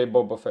 just play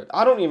Boba Fett.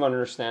 I don't even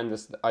understand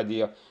this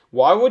idea.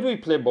 Why would we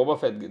play Boba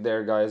Fett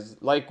there, guys?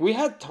 Like, we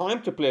had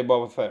time to play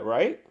Boba Fett,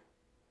 right?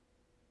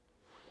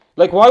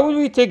 Like, why would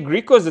we take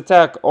Greco's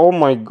attack? Oh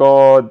my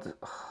god.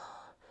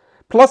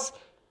 Plus,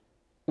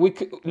 we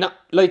could not,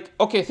 like,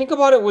 okay, think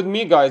about it with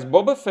me, guys.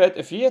 Boba Fett,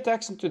 if he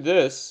attacks into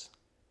this,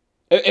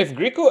 if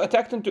Greco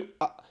attacked into,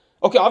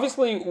 okay,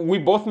 obviously we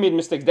both made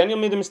mistakes. Daniel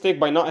made a mistake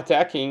by not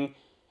attacking,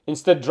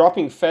 instead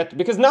dropping Fett,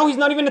 because now he's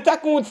not even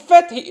attacking with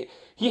Fett.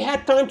 He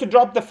had time to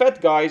drop the Fett,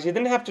 guys. He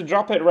didn't have to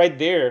drop it right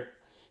there.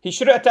 He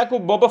should have attacked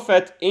with Boba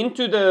Fett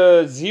into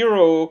the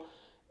 0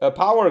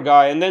 power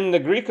guy, and then the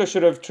Greco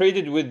should have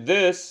traded with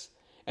this,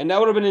 and that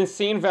would have been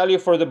insane value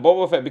for the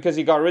Boba Fett because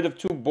he got rid of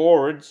 2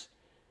 boards.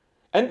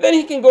 And then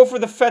he can go for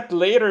the Fett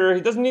later.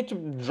 He doesn't need to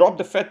drop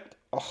the Fett.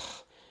 Ugh.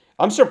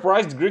 I'm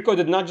surprised Greco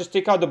did not just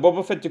take out the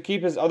Boba Fett to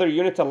keep his other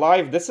unit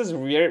alive. This is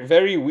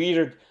very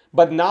weird.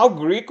 But now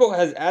Greco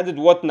has added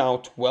what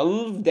now?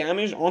 12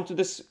 damage onto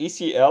this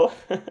ECL?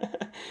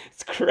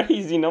 It's a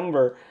crazy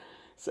number.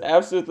 It's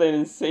absolutely an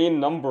insane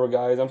number,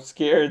 guys. I'm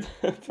scared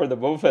for the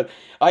Boba Fett.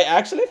 I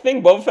actually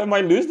think Boba Fett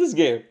might lose this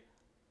game.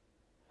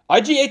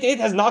 IG-88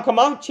 has not come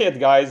out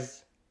yet,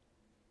 guys.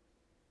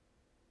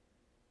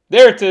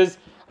 There it is.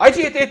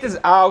 IG-88 is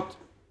out.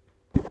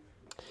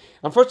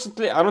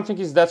 Unfortunately, I don't think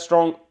he's that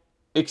strong,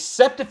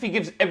 except if he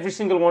gives every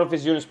single one of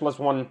his units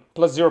 +1,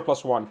 +0,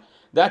 +1.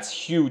 That's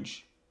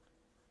huge.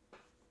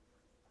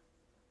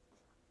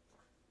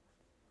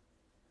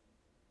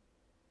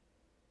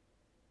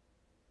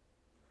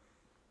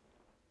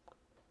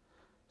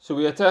 So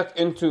we attack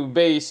into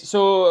base.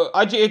 So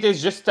IG-88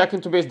 is just attack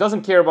into base,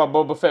 doesn't care about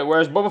Boba Fett,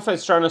 whereas Boba Fett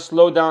is trying to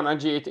slow down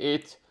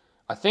IG-88.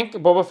 I think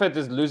Boba Fett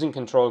is losing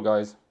control,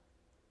 guys.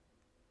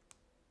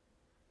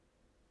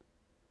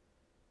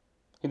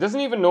 He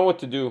doesn't even know what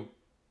to do.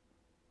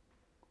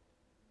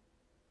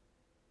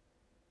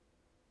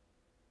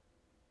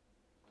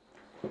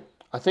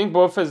 I think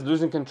Boba Fett is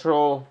losing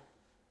control.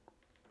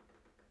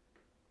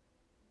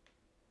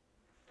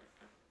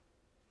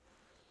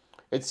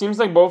 It seems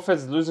like Boba Fett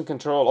is losing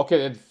control.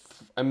 Okay,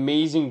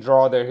 amazing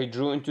draw there. He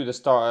drew into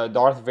the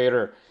Darth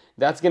Vader.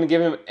 That's going to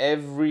give him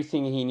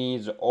everything he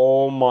needs.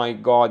 Oh my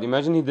god.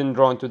 Imagine he didn't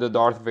draw into the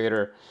Darth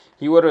Vader.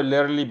 He would have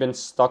literally been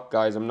stuck,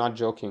 guys. I'm not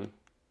joking.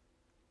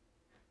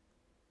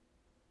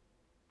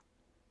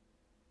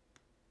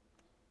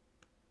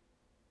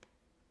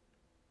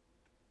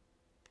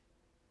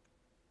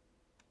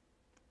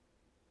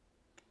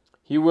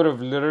 He would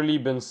have literally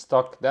been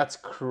stuck. That's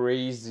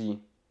crazy.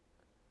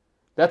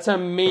 That's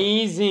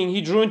amazing.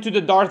 He drew into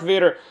the Darth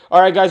Vader.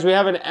 Alright, guys, we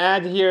have an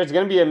ad here. It's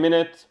going to be a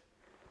minute.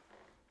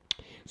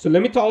 So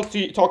let me talk to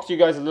you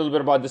guys a little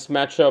bit about this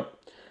matchup.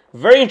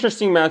 Very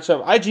interesting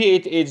matchup.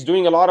 IG-88 is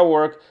doing a lot of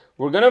work.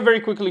 We're going to very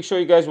quickly show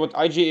you guys what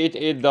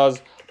IG-88 does.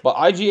 But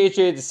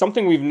IG-88 is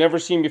something we've never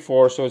seen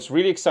before. So it's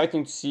really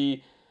exciting to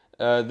see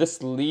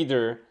this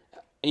leader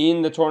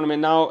in the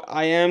tournament. Now,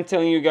 I am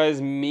telling you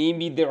guys,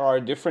 maybe there are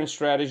different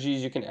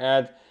strategies you can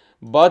add.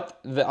 But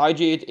the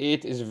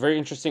IG-88 is very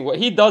interesting. What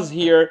he does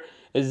here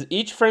is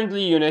each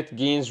friendly unit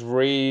gains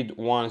raid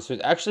 1. So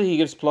actually he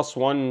gives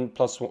 +1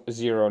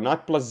 +0,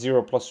 not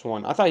 +0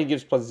 +1. I thought he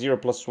gives +0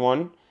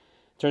 +1.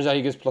 Turns out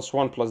he gives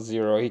 +1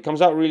 +0. He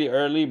comes out really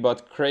early,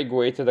 but Craig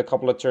waited a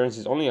couple of turns.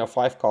 He's only a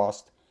 5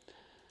 cost.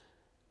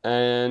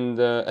 And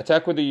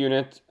attack with the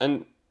unit.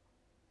 And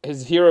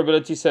his hero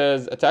ability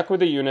says, attack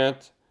with the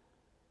unit.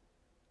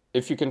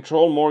 If you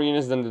control more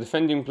units than the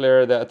defending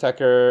player, the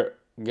attacker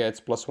gets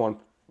 +1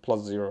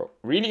 +0.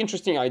 Really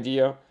interesting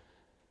idea.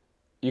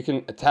 You can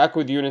attack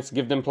with units,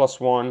 give them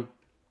 +1,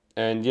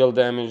 and deal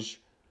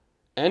damage.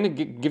 And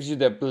it gives you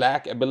the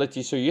black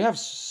ability. So you have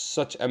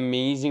such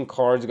amazing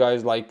cards,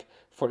 guys. Like,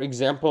 for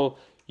example,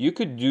 you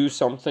could do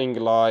something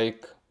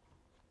like...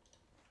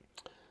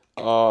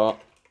 what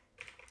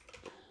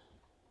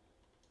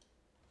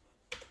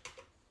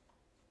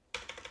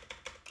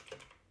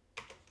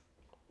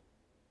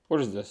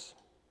is this?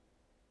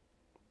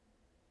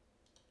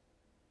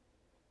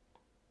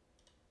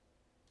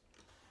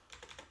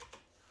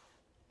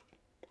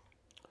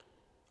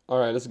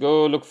 Alright, let's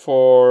go look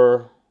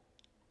for...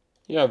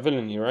 yeah,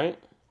 villainy, right?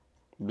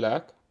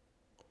 Black.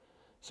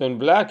 So in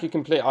black, you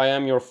can play I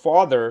Am Your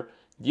Father.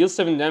 Deal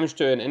 7 damage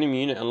to an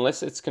enemy unit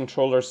unless its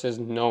controller says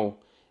no.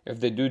 If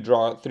they do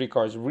draw 3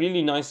 cards.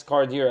 Really nice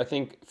card here, I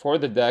think, for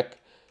the deck.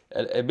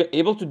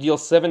 Able to deal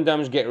 7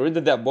 damage, get rid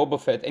of that Boba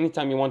Fett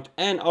anytime you want.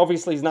 And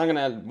obviously, he's not going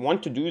to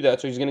want to do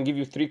that. So he's going to give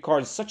you 3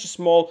 cards. Such a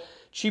small,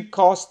 cheap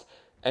cost.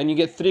 And you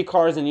get 3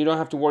 cards and you don't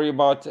have to worry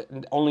about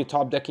only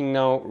top decking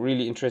now.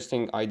 Really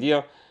interesting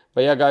idea.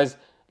 But yeah, guys,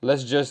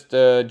 let's just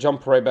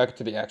jump right back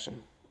to the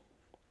action.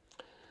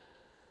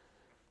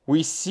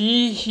 We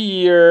see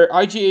here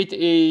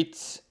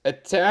IG-88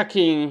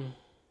 attacking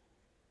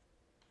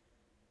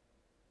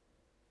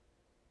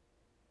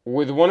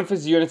with one of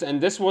his units, and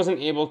this wasn't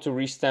able to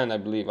restand, I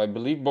believe. I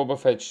believe Boba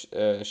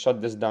Fett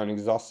shut this down,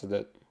 exhausted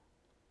it.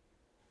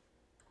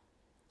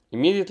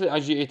 Immediately,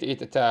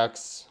 IG-88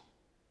 attacks.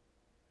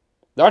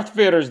 Darth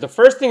Vader is the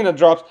first thing that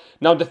drops.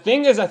 Now, the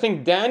thing is, I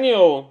think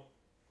Daniel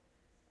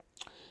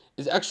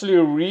is actually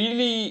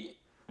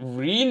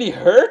really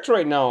hurt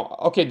right now.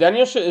 Okay,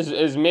 Daniel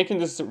is making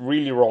this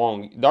really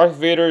wrong. Darth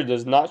Vader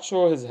does not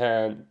show his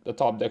hand, the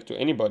top deck, to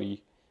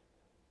anybody.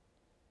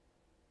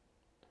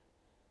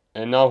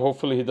 And now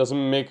hopefully he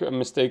doesn't make a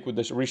mistake with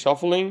the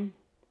reshuffling.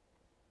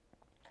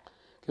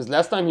 Because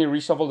last time he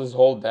reshuffled his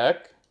whole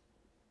deck.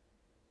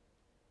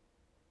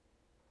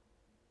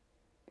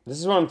 This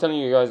is what I'm telling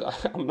you guys.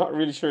 I'm not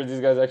really sure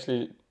these guys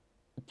actually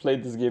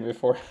played this game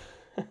before.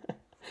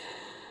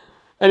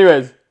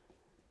 Anyways.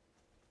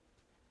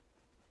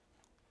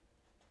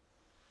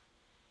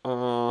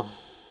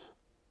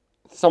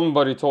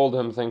 Somebody told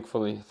him,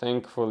 thankfully.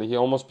 Thankfully. He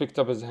almost picked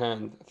up his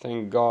hand.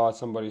 Thank God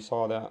somebody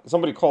saw that.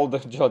 Somebody called the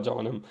judge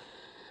on him.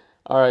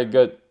 Alright,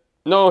 good.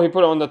 No, he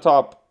put it on the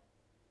top.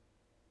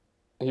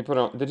 He put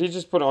on... Did he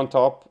just put it on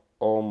top?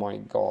 Oh my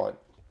God.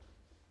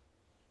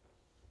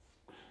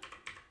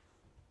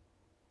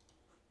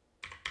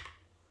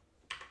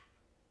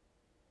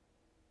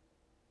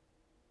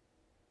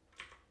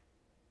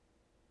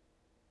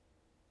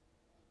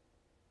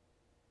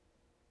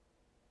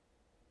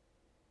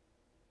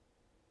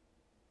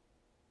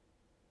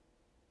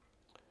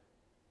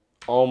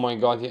 Oh my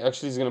God, he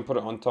actually is going to put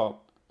it on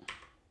top.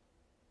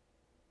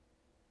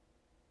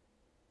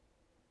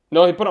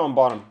 No, he put it on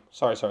bottom.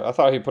 Sorry. I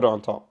thought he put it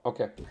on top.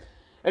 Okay.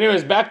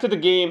 Anyways, back to the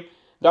game.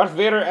 Darth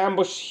Vader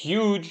ambush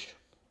huge.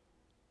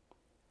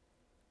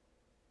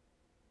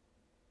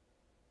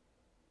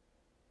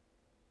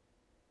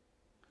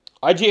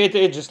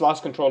 IG-88 just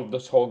lost control of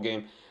this whole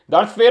game.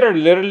 Darth Vader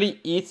literally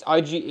eats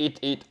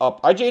IG-88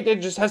 up.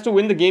 IG-88 just has to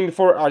win the game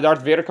before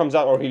Darth Vader comes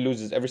out, or he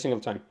loses every single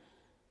time.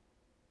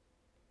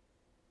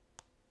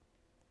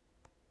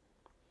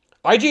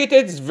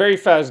 IG-88 is very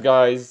fast,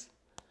 guys.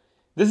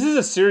 This is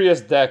a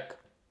serious deck.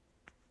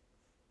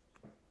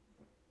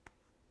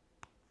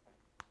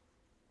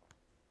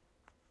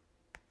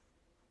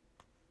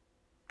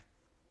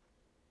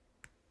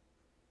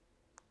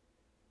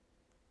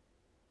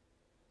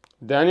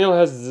 Daniel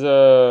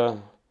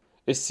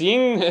is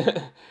seeing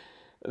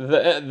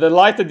the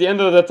light at the end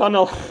of the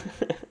tunnel,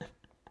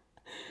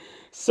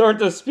 so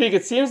to speak.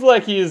 It seems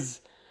like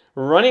he's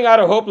running out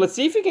of hope. Let's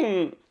see if he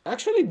can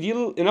actually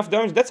deal enough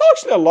damage. That's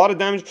actually a lot of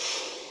damage.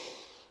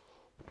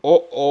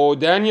 Oh,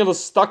 Daniel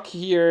is stuck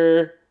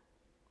here.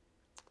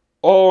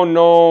 Oh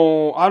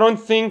no, I don't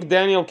think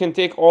Daniel can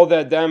take all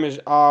that damage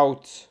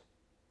out.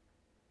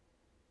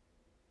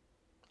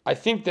 I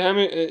think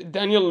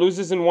Daniel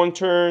loses in one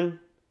turn.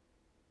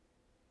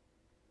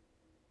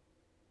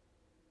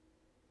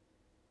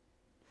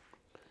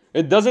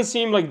 It doesn't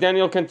seem like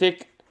Daniel can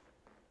take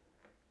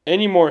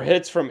any more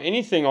hits from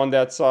anything on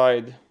that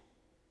side.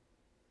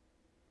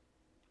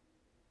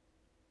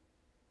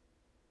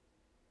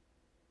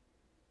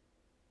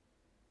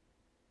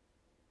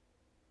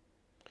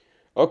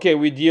 Okay,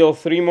 we deal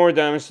 3 more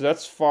damage, so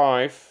that's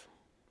 5.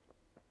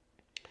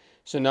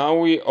 So now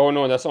we... Oh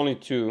no, that's only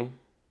 2.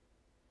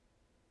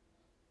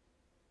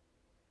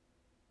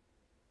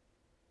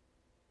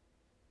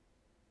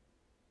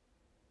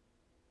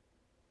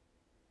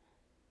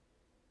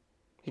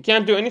 He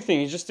can't do anything,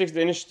 he just takes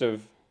the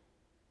initiative.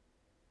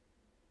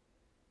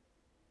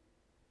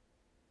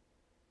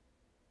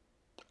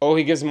 Oh,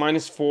 he gets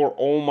 -4.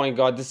 Oh my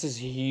god, this is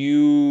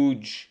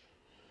huge.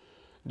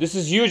 This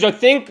is huge. I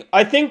think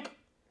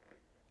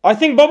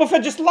Boba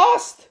Fett just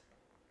lost.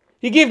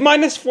 He gave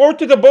 -4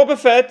 to the Boba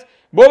Fett.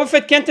 Boba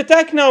Fett can't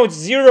attack now, it's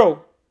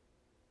 0.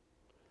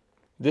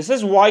 This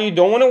is why you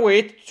don't want to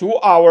wait 2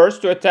 hours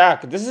to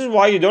attack. This is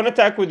why you don't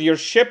attack with your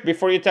ship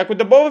before you attack with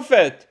the Boba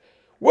Fett.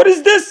 What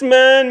is this,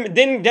 man?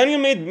 Daniel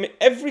made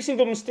every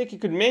single mistake he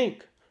could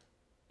make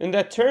in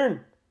that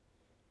turn.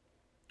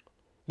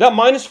 That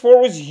 -4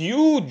 was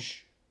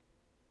huge.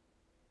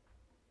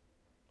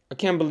 I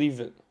can't believe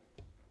it.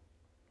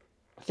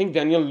 I think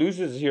Daniel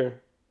loses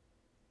here.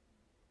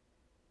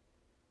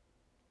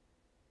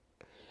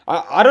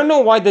 I don't know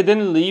why they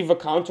didn't leave a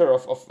counter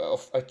of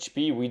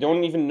HP. We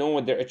don't even know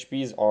what their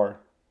HPs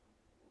are.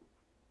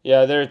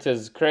 Yeah, there it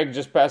is. Craig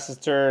just passed his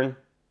turn.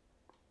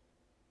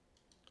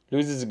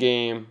 Loses the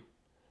game.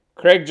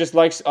 Craig just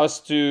likes us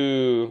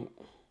to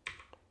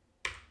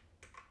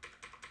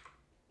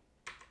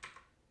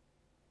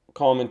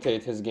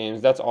commentate his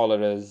games. That's all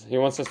it is. He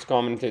wants us to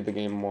commentate the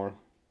game more.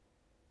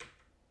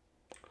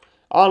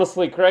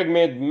 Honestly, Craig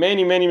made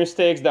many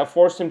mistakes that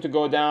forced him to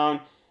go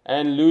down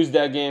and lose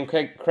that game.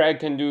 Craig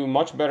can do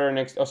much better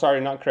next... Oh,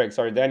 sorry, not Craig.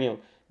 Sorry, Daniel.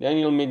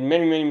 Daniel made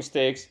many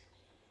mistakes.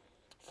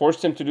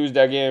 Forced him to lose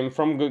that game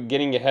from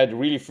getting ahead,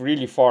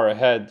 really far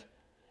ahead.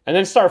 And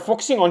then start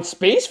focusing on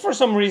space for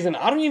some reason.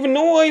 I don't even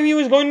know why he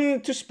was going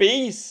to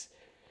space.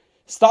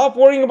 Stop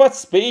worrying about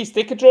space.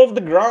 Take control of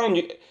the ground.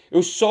 It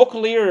was so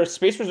clear.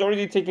 Space was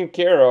already taken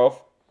care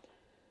of.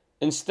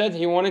 Instead,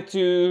 he wanted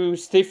to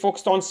stay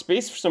focused on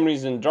space for some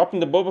reason. Dropping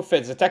the Boba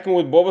Fett. Attacking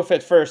with Boba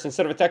Fett first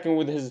instead of attacking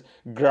with his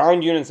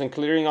ground units and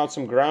clearing out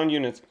some ground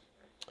units.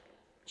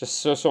 Just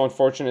so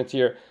unfortunate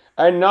here.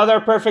 Another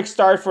perfect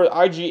start for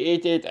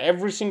IG-88.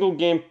 Every single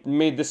game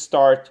made this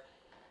start.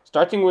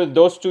 Starting with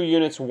those 2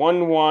 units,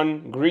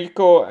 1-1,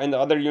 𝐒𝐍𝐶𝐏, and the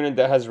other unit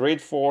that has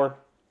raid 4,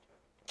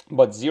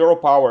 but 0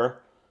 power.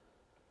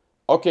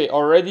 Okay,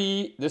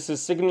 already this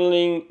is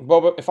signaling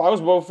Boba. If I was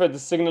Boba Fett,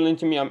 this is signaling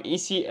to me I'm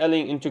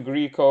ECLing into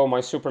𝐒𝐶𝐏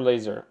my super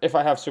laser, if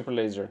I have super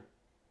laser.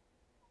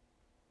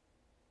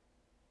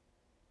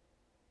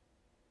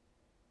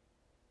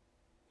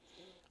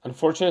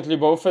 Unfortunately,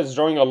 Boba Fett is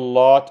drawing a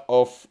lot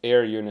of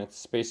air units,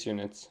 space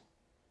units.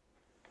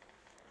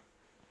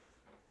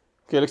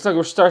 Okay, looks like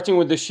we're starting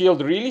with the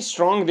shield. Really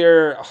strong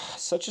there.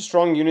 Such a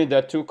strong unit,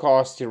 that 2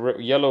 cost.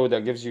 Yellow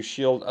that gives you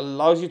shield.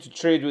 Allows you to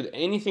trade with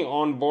anything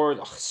on board.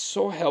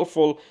 So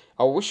helpful.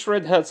 I wish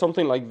red had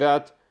something like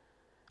that.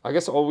 I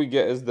guess all we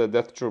get is the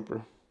Death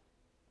Trooper.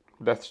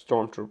 Death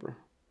Stormtrooper.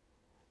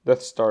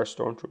 Death Star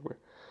Stormtrooper.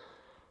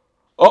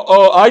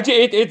 Uh-oh,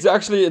 IG-88 is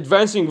actually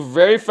advancing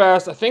very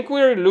fast. I think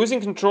we're losing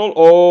control.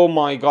 Oh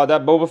my god,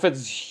 that Boba Fett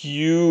is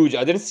huge.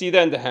 I didn't see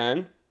that in the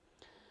hand.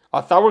 I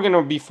thought we were going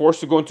to be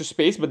forced to go into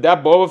space, but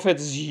that Boba Fett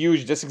is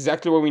huge. That's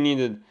exactly what we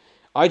needed.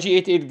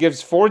 IG-88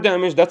 gives 4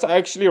 damage. That's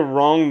actually a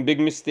wrong big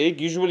mistake.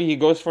 Usually he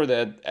goes for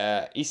the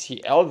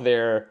ECL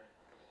there.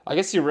 I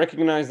guess he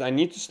recognized I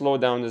need to slow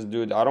down this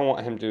dude. I don't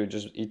want him to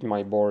just eat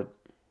my board.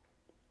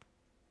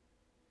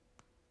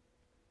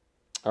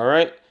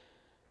 Alright.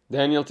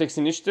 Daniel takes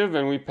initiative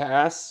and we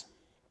pass.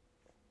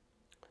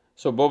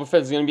 So Boba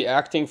Fett is going to be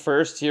acting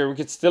first here. We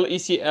could still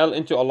ECL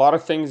into a lot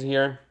of things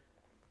here.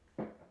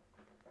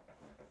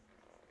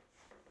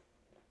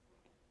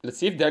 Let's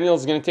see if Daniel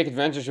is going to take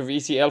advantage of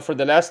ECL. For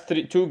the last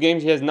 2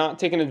 games, he has not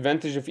taken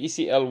advantage of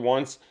ECL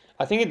once.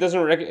 I think it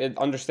doesn't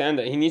understand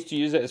that he needs to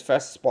use it as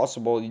fast as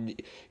possible. You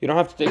don't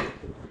have to take.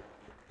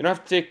 You don't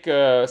have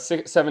to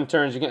take 7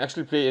 turns. You can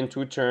actually play in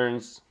 2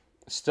 turns.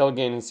 Still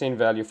gain insane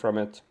value from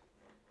it.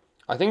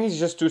 I think he's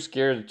just too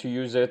scared to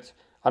use it.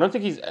 I don't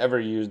think he's ever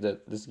used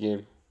it this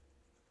game.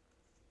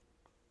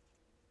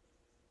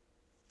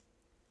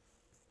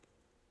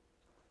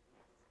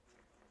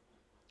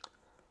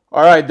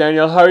 Alright,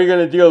 Daniel, how are you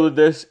going to deal with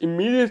this?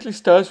 Immediately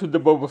starts with the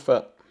Boba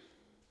Fett.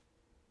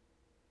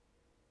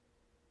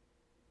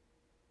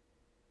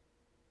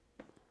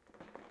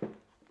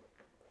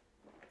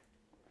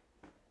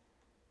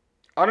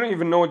 I don't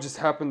even know what just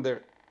happened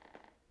there.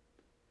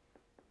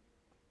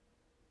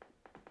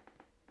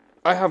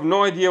 I have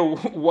no idea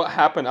what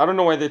happened. I don't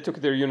know why they took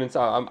their units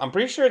out. I'm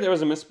pretty sure there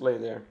was a misplay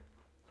there.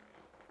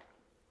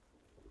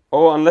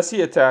 Oh, unless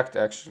he attacked,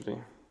 actually.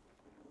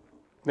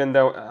 Then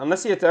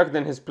unless he attacked,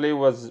 then his play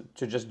was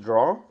to just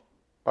draw.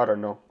 I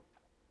don't know.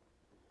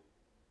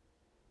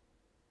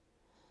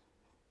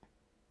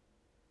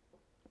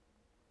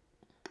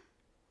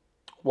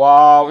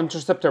 Wow,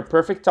 interceptor,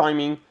 perfect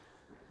timing.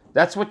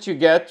 That's what you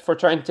get for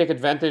trying to take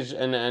advantage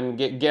and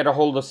get a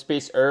hold of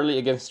space early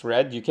against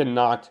red. You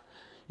cannot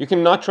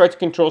try to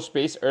control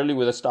space early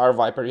with a Star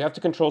Viper. You have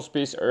to control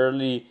space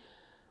early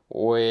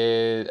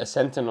with a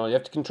Sentinel. You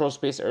have to control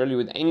space early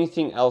with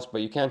anything else,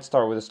 but you can't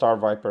start with a Star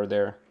Viper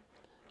there.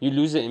 You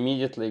lose it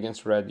immediately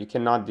against red. You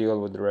cannot deal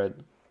with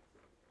red.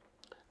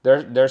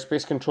 Their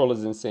space control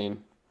is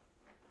insane.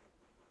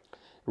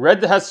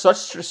 Red has such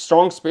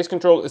strong space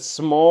control.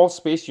 Small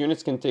space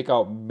units can take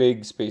out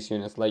big space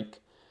units.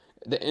 Like,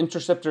 the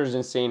interceptor is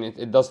insane.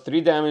 It does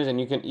 3 damage and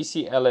you can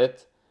ECL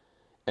it.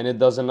 And it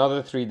does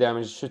another 3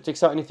 damage. So it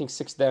takes out anything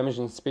 6 damage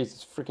in space.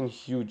 It's freaking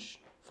huge.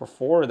 For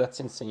 4,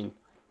 that's insane.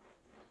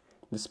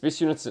 The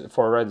space units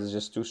for red is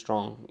just too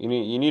strong. You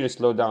need to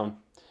slow down.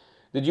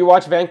 Did you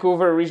watch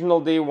Vancouver Regional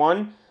Day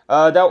 1?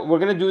 We're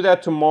going to do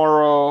that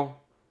tomorrow.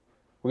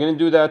 We're going to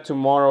do that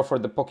tomorrow for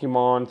the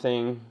Pokemon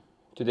thing.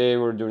 Today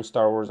we're doing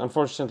Star Wars.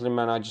 Unfortunately,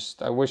 man,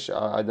 I wish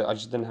I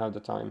just didn't have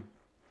the time.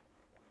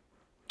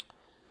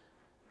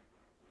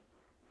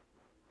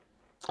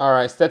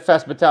 Alright,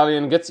 Steadfast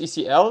Battalion gets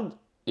ECL'd.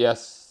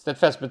 Yes,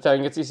 Steadfast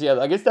Battalion gets ECL.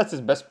 I guess that's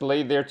his best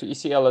play there, to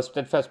ECL a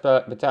Steadfast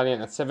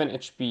Battalion at 7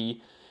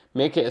 HP.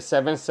 Make it a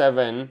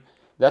 7-7.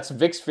 That's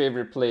Vic's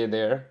favorite play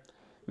there.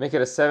 Make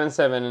it a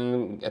 7-7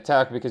 and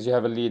attack because you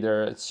have a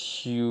leader. It's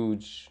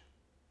huge.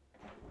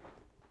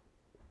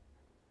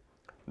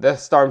 Death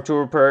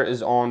Stormtrooper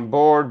is on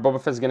board. Boba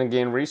Fett's going to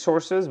gain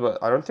resources,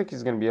 but I don't think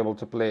he's going to be able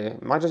to play.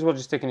 Might as well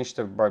just take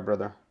initiative, my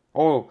brother.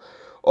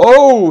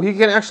 Oh, he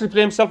can actually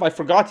play himself. I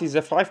forgot he's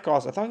a 5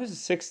 cost. I thought he was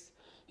a 6th.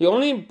 He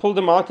only pulled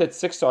him out at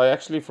 6, so I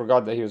actually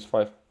forgot that he was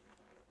 5.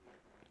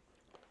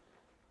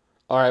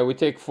 Alright, we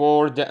take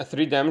 3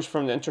 damage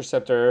from the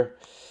interceptor.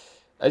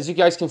 As you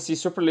guys can see,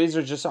 super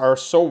lasers just are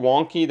so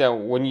wonky that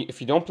if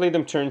you don't play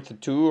them turn to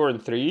 2 or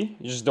 3,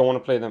 you just don't want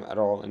to play them at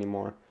all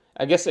anymore.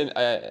 I guess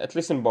at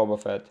least in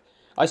Boba Fett.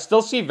 I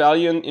still see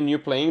value in you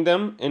playing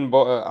them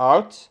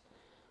out,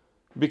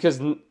 because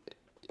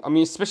I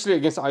mean, especially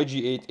against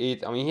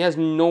IG-88, I mean, he has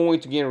no way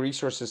to gain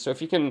resources. So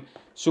if you can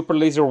super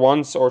laser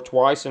once or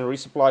twice and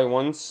resupply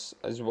once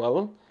as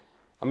well,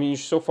 I mean, you're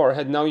so far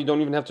ahead. Now you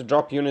don't even have to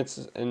drop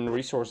units and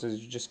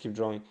resources. You just keep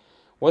drawing.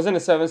 Wasn't a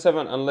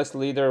 7-7 unless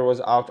leader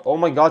was out. Oh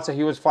my god, so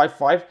he was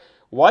 5-5.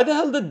 Why the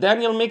hell did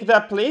Daniel make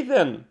that play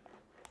then?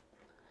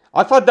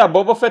 I thought that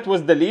Boba Fett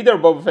was the leader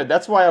Boba Fett.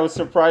 That's why I was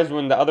surprised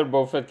when the other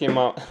Boba Fett came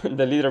out.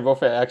 The leader Boba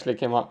Fett actually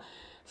came out.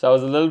 So I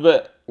was a little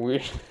bit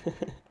weird.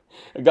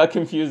 I got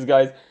confused,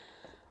 guys.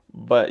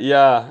 But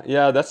yeah,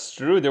 that's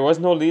true. There was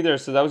no leader,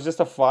 so that was just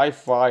a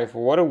 5-5.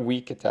 What a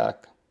weak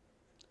attack.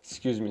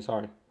 Excuse me,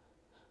 sorry.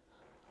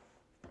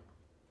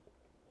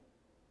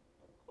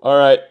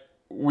 Alright,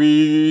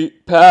 we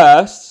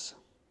pass.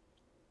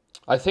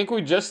 I think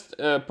we just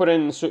put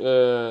in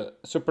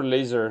super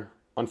laser,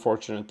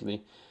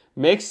 unfortunately.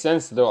 Makes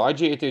sense though.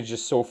 IG-88 is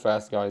just so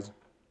fast, guys.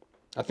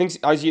 I think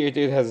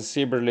IG-88 has a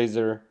saber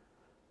laser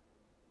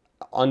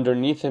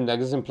underneath him that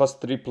gives him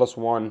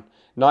 +3/+1.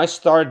 Nice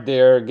start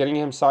there, getting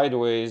him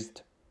sideways.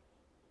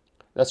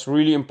 That's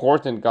really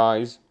important,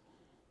 guys,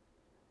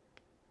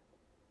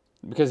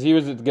 because he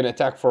was gonna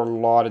attack for a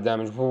lot of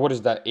damage. What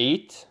is that,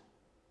 8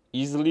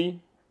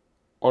 easily,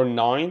 or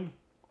 9?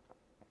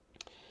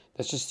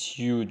 That's just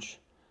huge.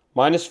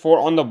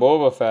 -4 on the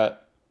Boba Fett.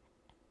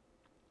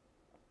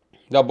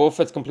 The Boba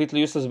Fett's completely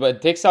useless, but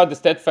it takes out the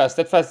Steadfast.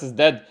 Steadfast is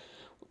dead.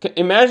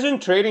 Imagine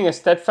trading a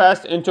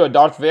Steadfast into a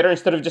Darth Vader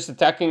instead of just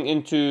attacking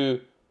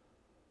into...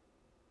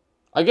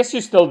 I guess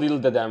you still deal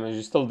the damage.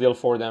 You still deal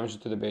 4 damage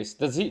to the base.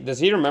 Does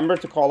he remember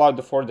to call out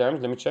the 4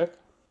 damage? Let me check.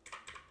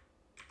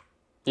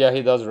 Yeah,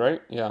 he does,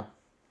 right? Yeah.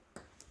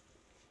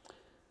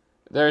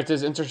 There it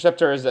is.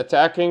 Interceptor is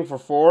attacking for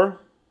 4.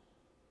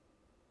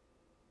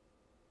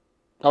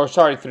 Oh,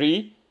 sorry,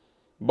 3.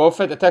 Boba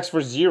Fett attacks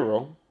for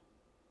 0.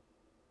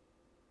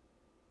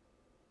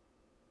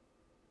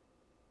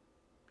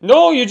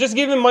 No, you just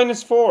gave him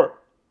 -4.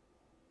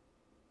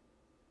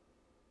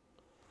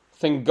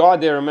 Thank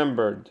God they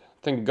remembered.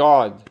 Thank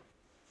God.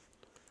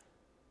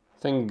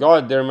 Thank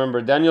God they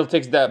remembered. Daniel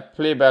takes that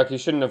playback. He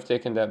shouldn't have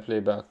taken that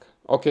playback.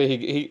 Okay,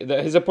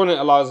 his opponent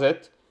allows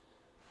it.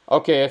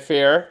 Okay,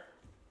 fair.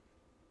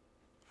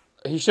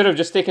 He should have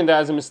just taken that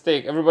as a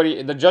mistake.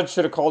 The judge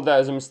should have called that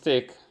as a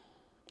mistake.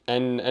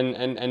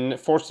 And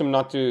forced him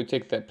not to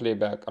take that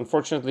playback.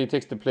 Unfortunately, he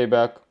takes the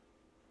playback.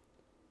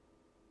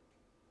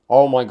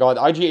 Oh my god,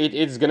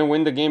 IG-88 is going to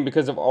win the game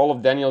because of all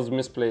of Daniel's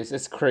misplays.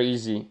 It's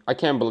crazy. I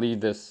can't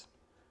believe this.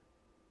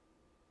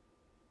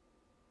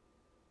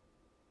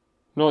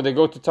 No, they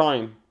go to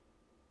time.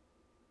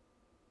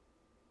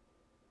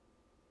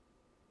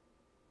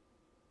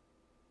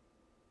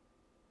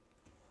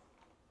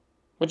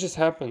 What just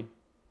happened?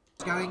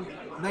 Going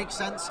makes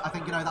sense. I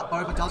think, you know, that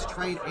Boba does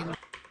trade in,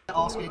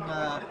 asking.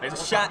 There's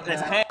a shot,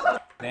 there's a hand.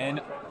 Then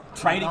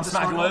trading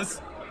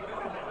smugglers.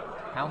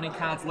 How many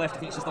cards left? I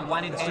think it's just the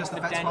one in hand for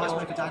Daniel.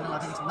 I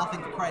think it's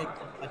nothing for Craig.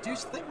 I do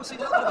think we're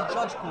seeing a little bit of a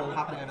judge call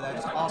happening over there,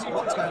 just to ask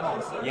what's going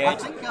on. Yeah, I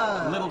think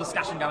a little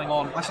discussion going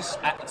on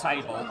at the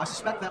table. I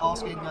suspect they're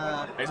asking.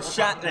 There's a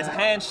shot, there's a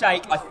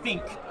handshake. I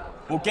think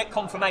we'll get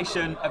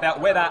confirmation about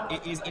whether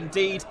it is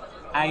indeed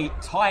a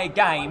tie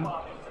game,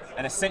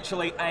 and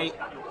essentially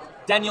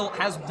Daniel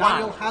has won.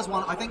 Daniel has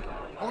won. I think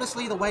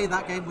honestly the way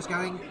that game was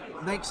going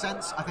makes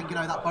sense. I think, you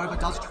know, that Boba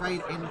does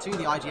trade into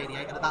the IG-88,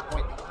 and at that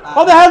point...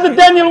 How the hell did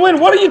Daniel win?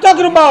 What are you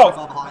talking about?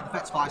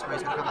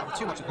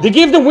 They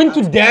gave the win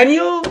to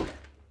Daniel?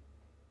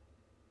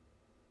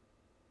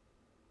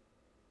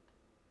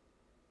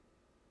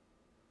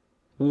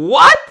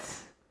 What?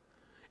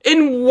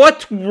 In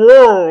what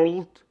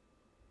world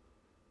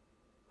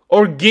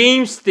or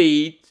game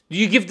state do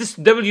you give this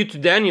W to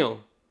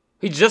Daniel?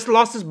 He just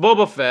lost his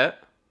Boba Fett.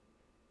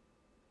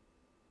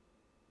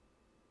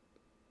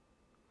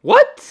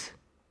 What?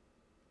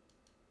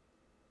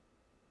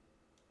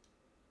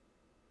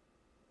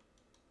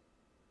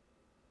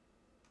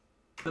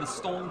 The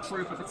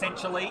Stormtrooper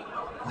potentially.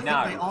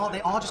 I think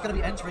they are just going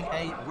to be entering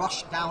a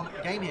rush down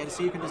game here to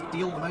see who can just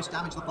deal the most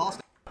damage the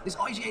fastest. This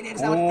IG-88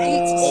 is now at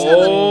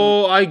 8-7.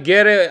 Oh, I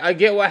get it. I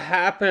get what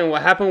happened.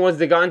 What happened was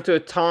they got into a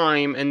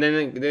time and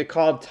then they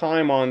called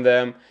time on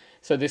them.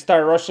 So they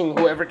started rushing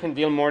whoever can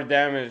deal more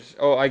damage.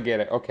 Oh, I get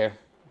it. Okay.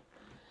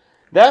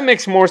 That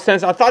makes more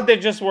sense. I thought they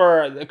just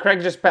were...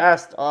 Craig just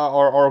passed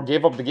or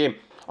gave up the game.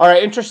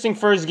 Alright, interesting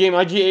first game.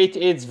 IG-88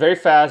 is very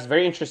fast,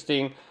 very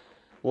interesting.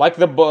 Like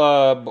the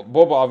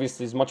Boba,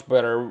 obviously, is much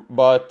better.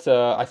 But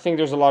I think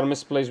there's a lot of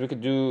misplays we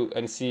could do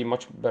and see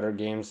much better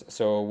games.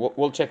 So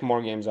we'll check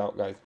more games out, guys.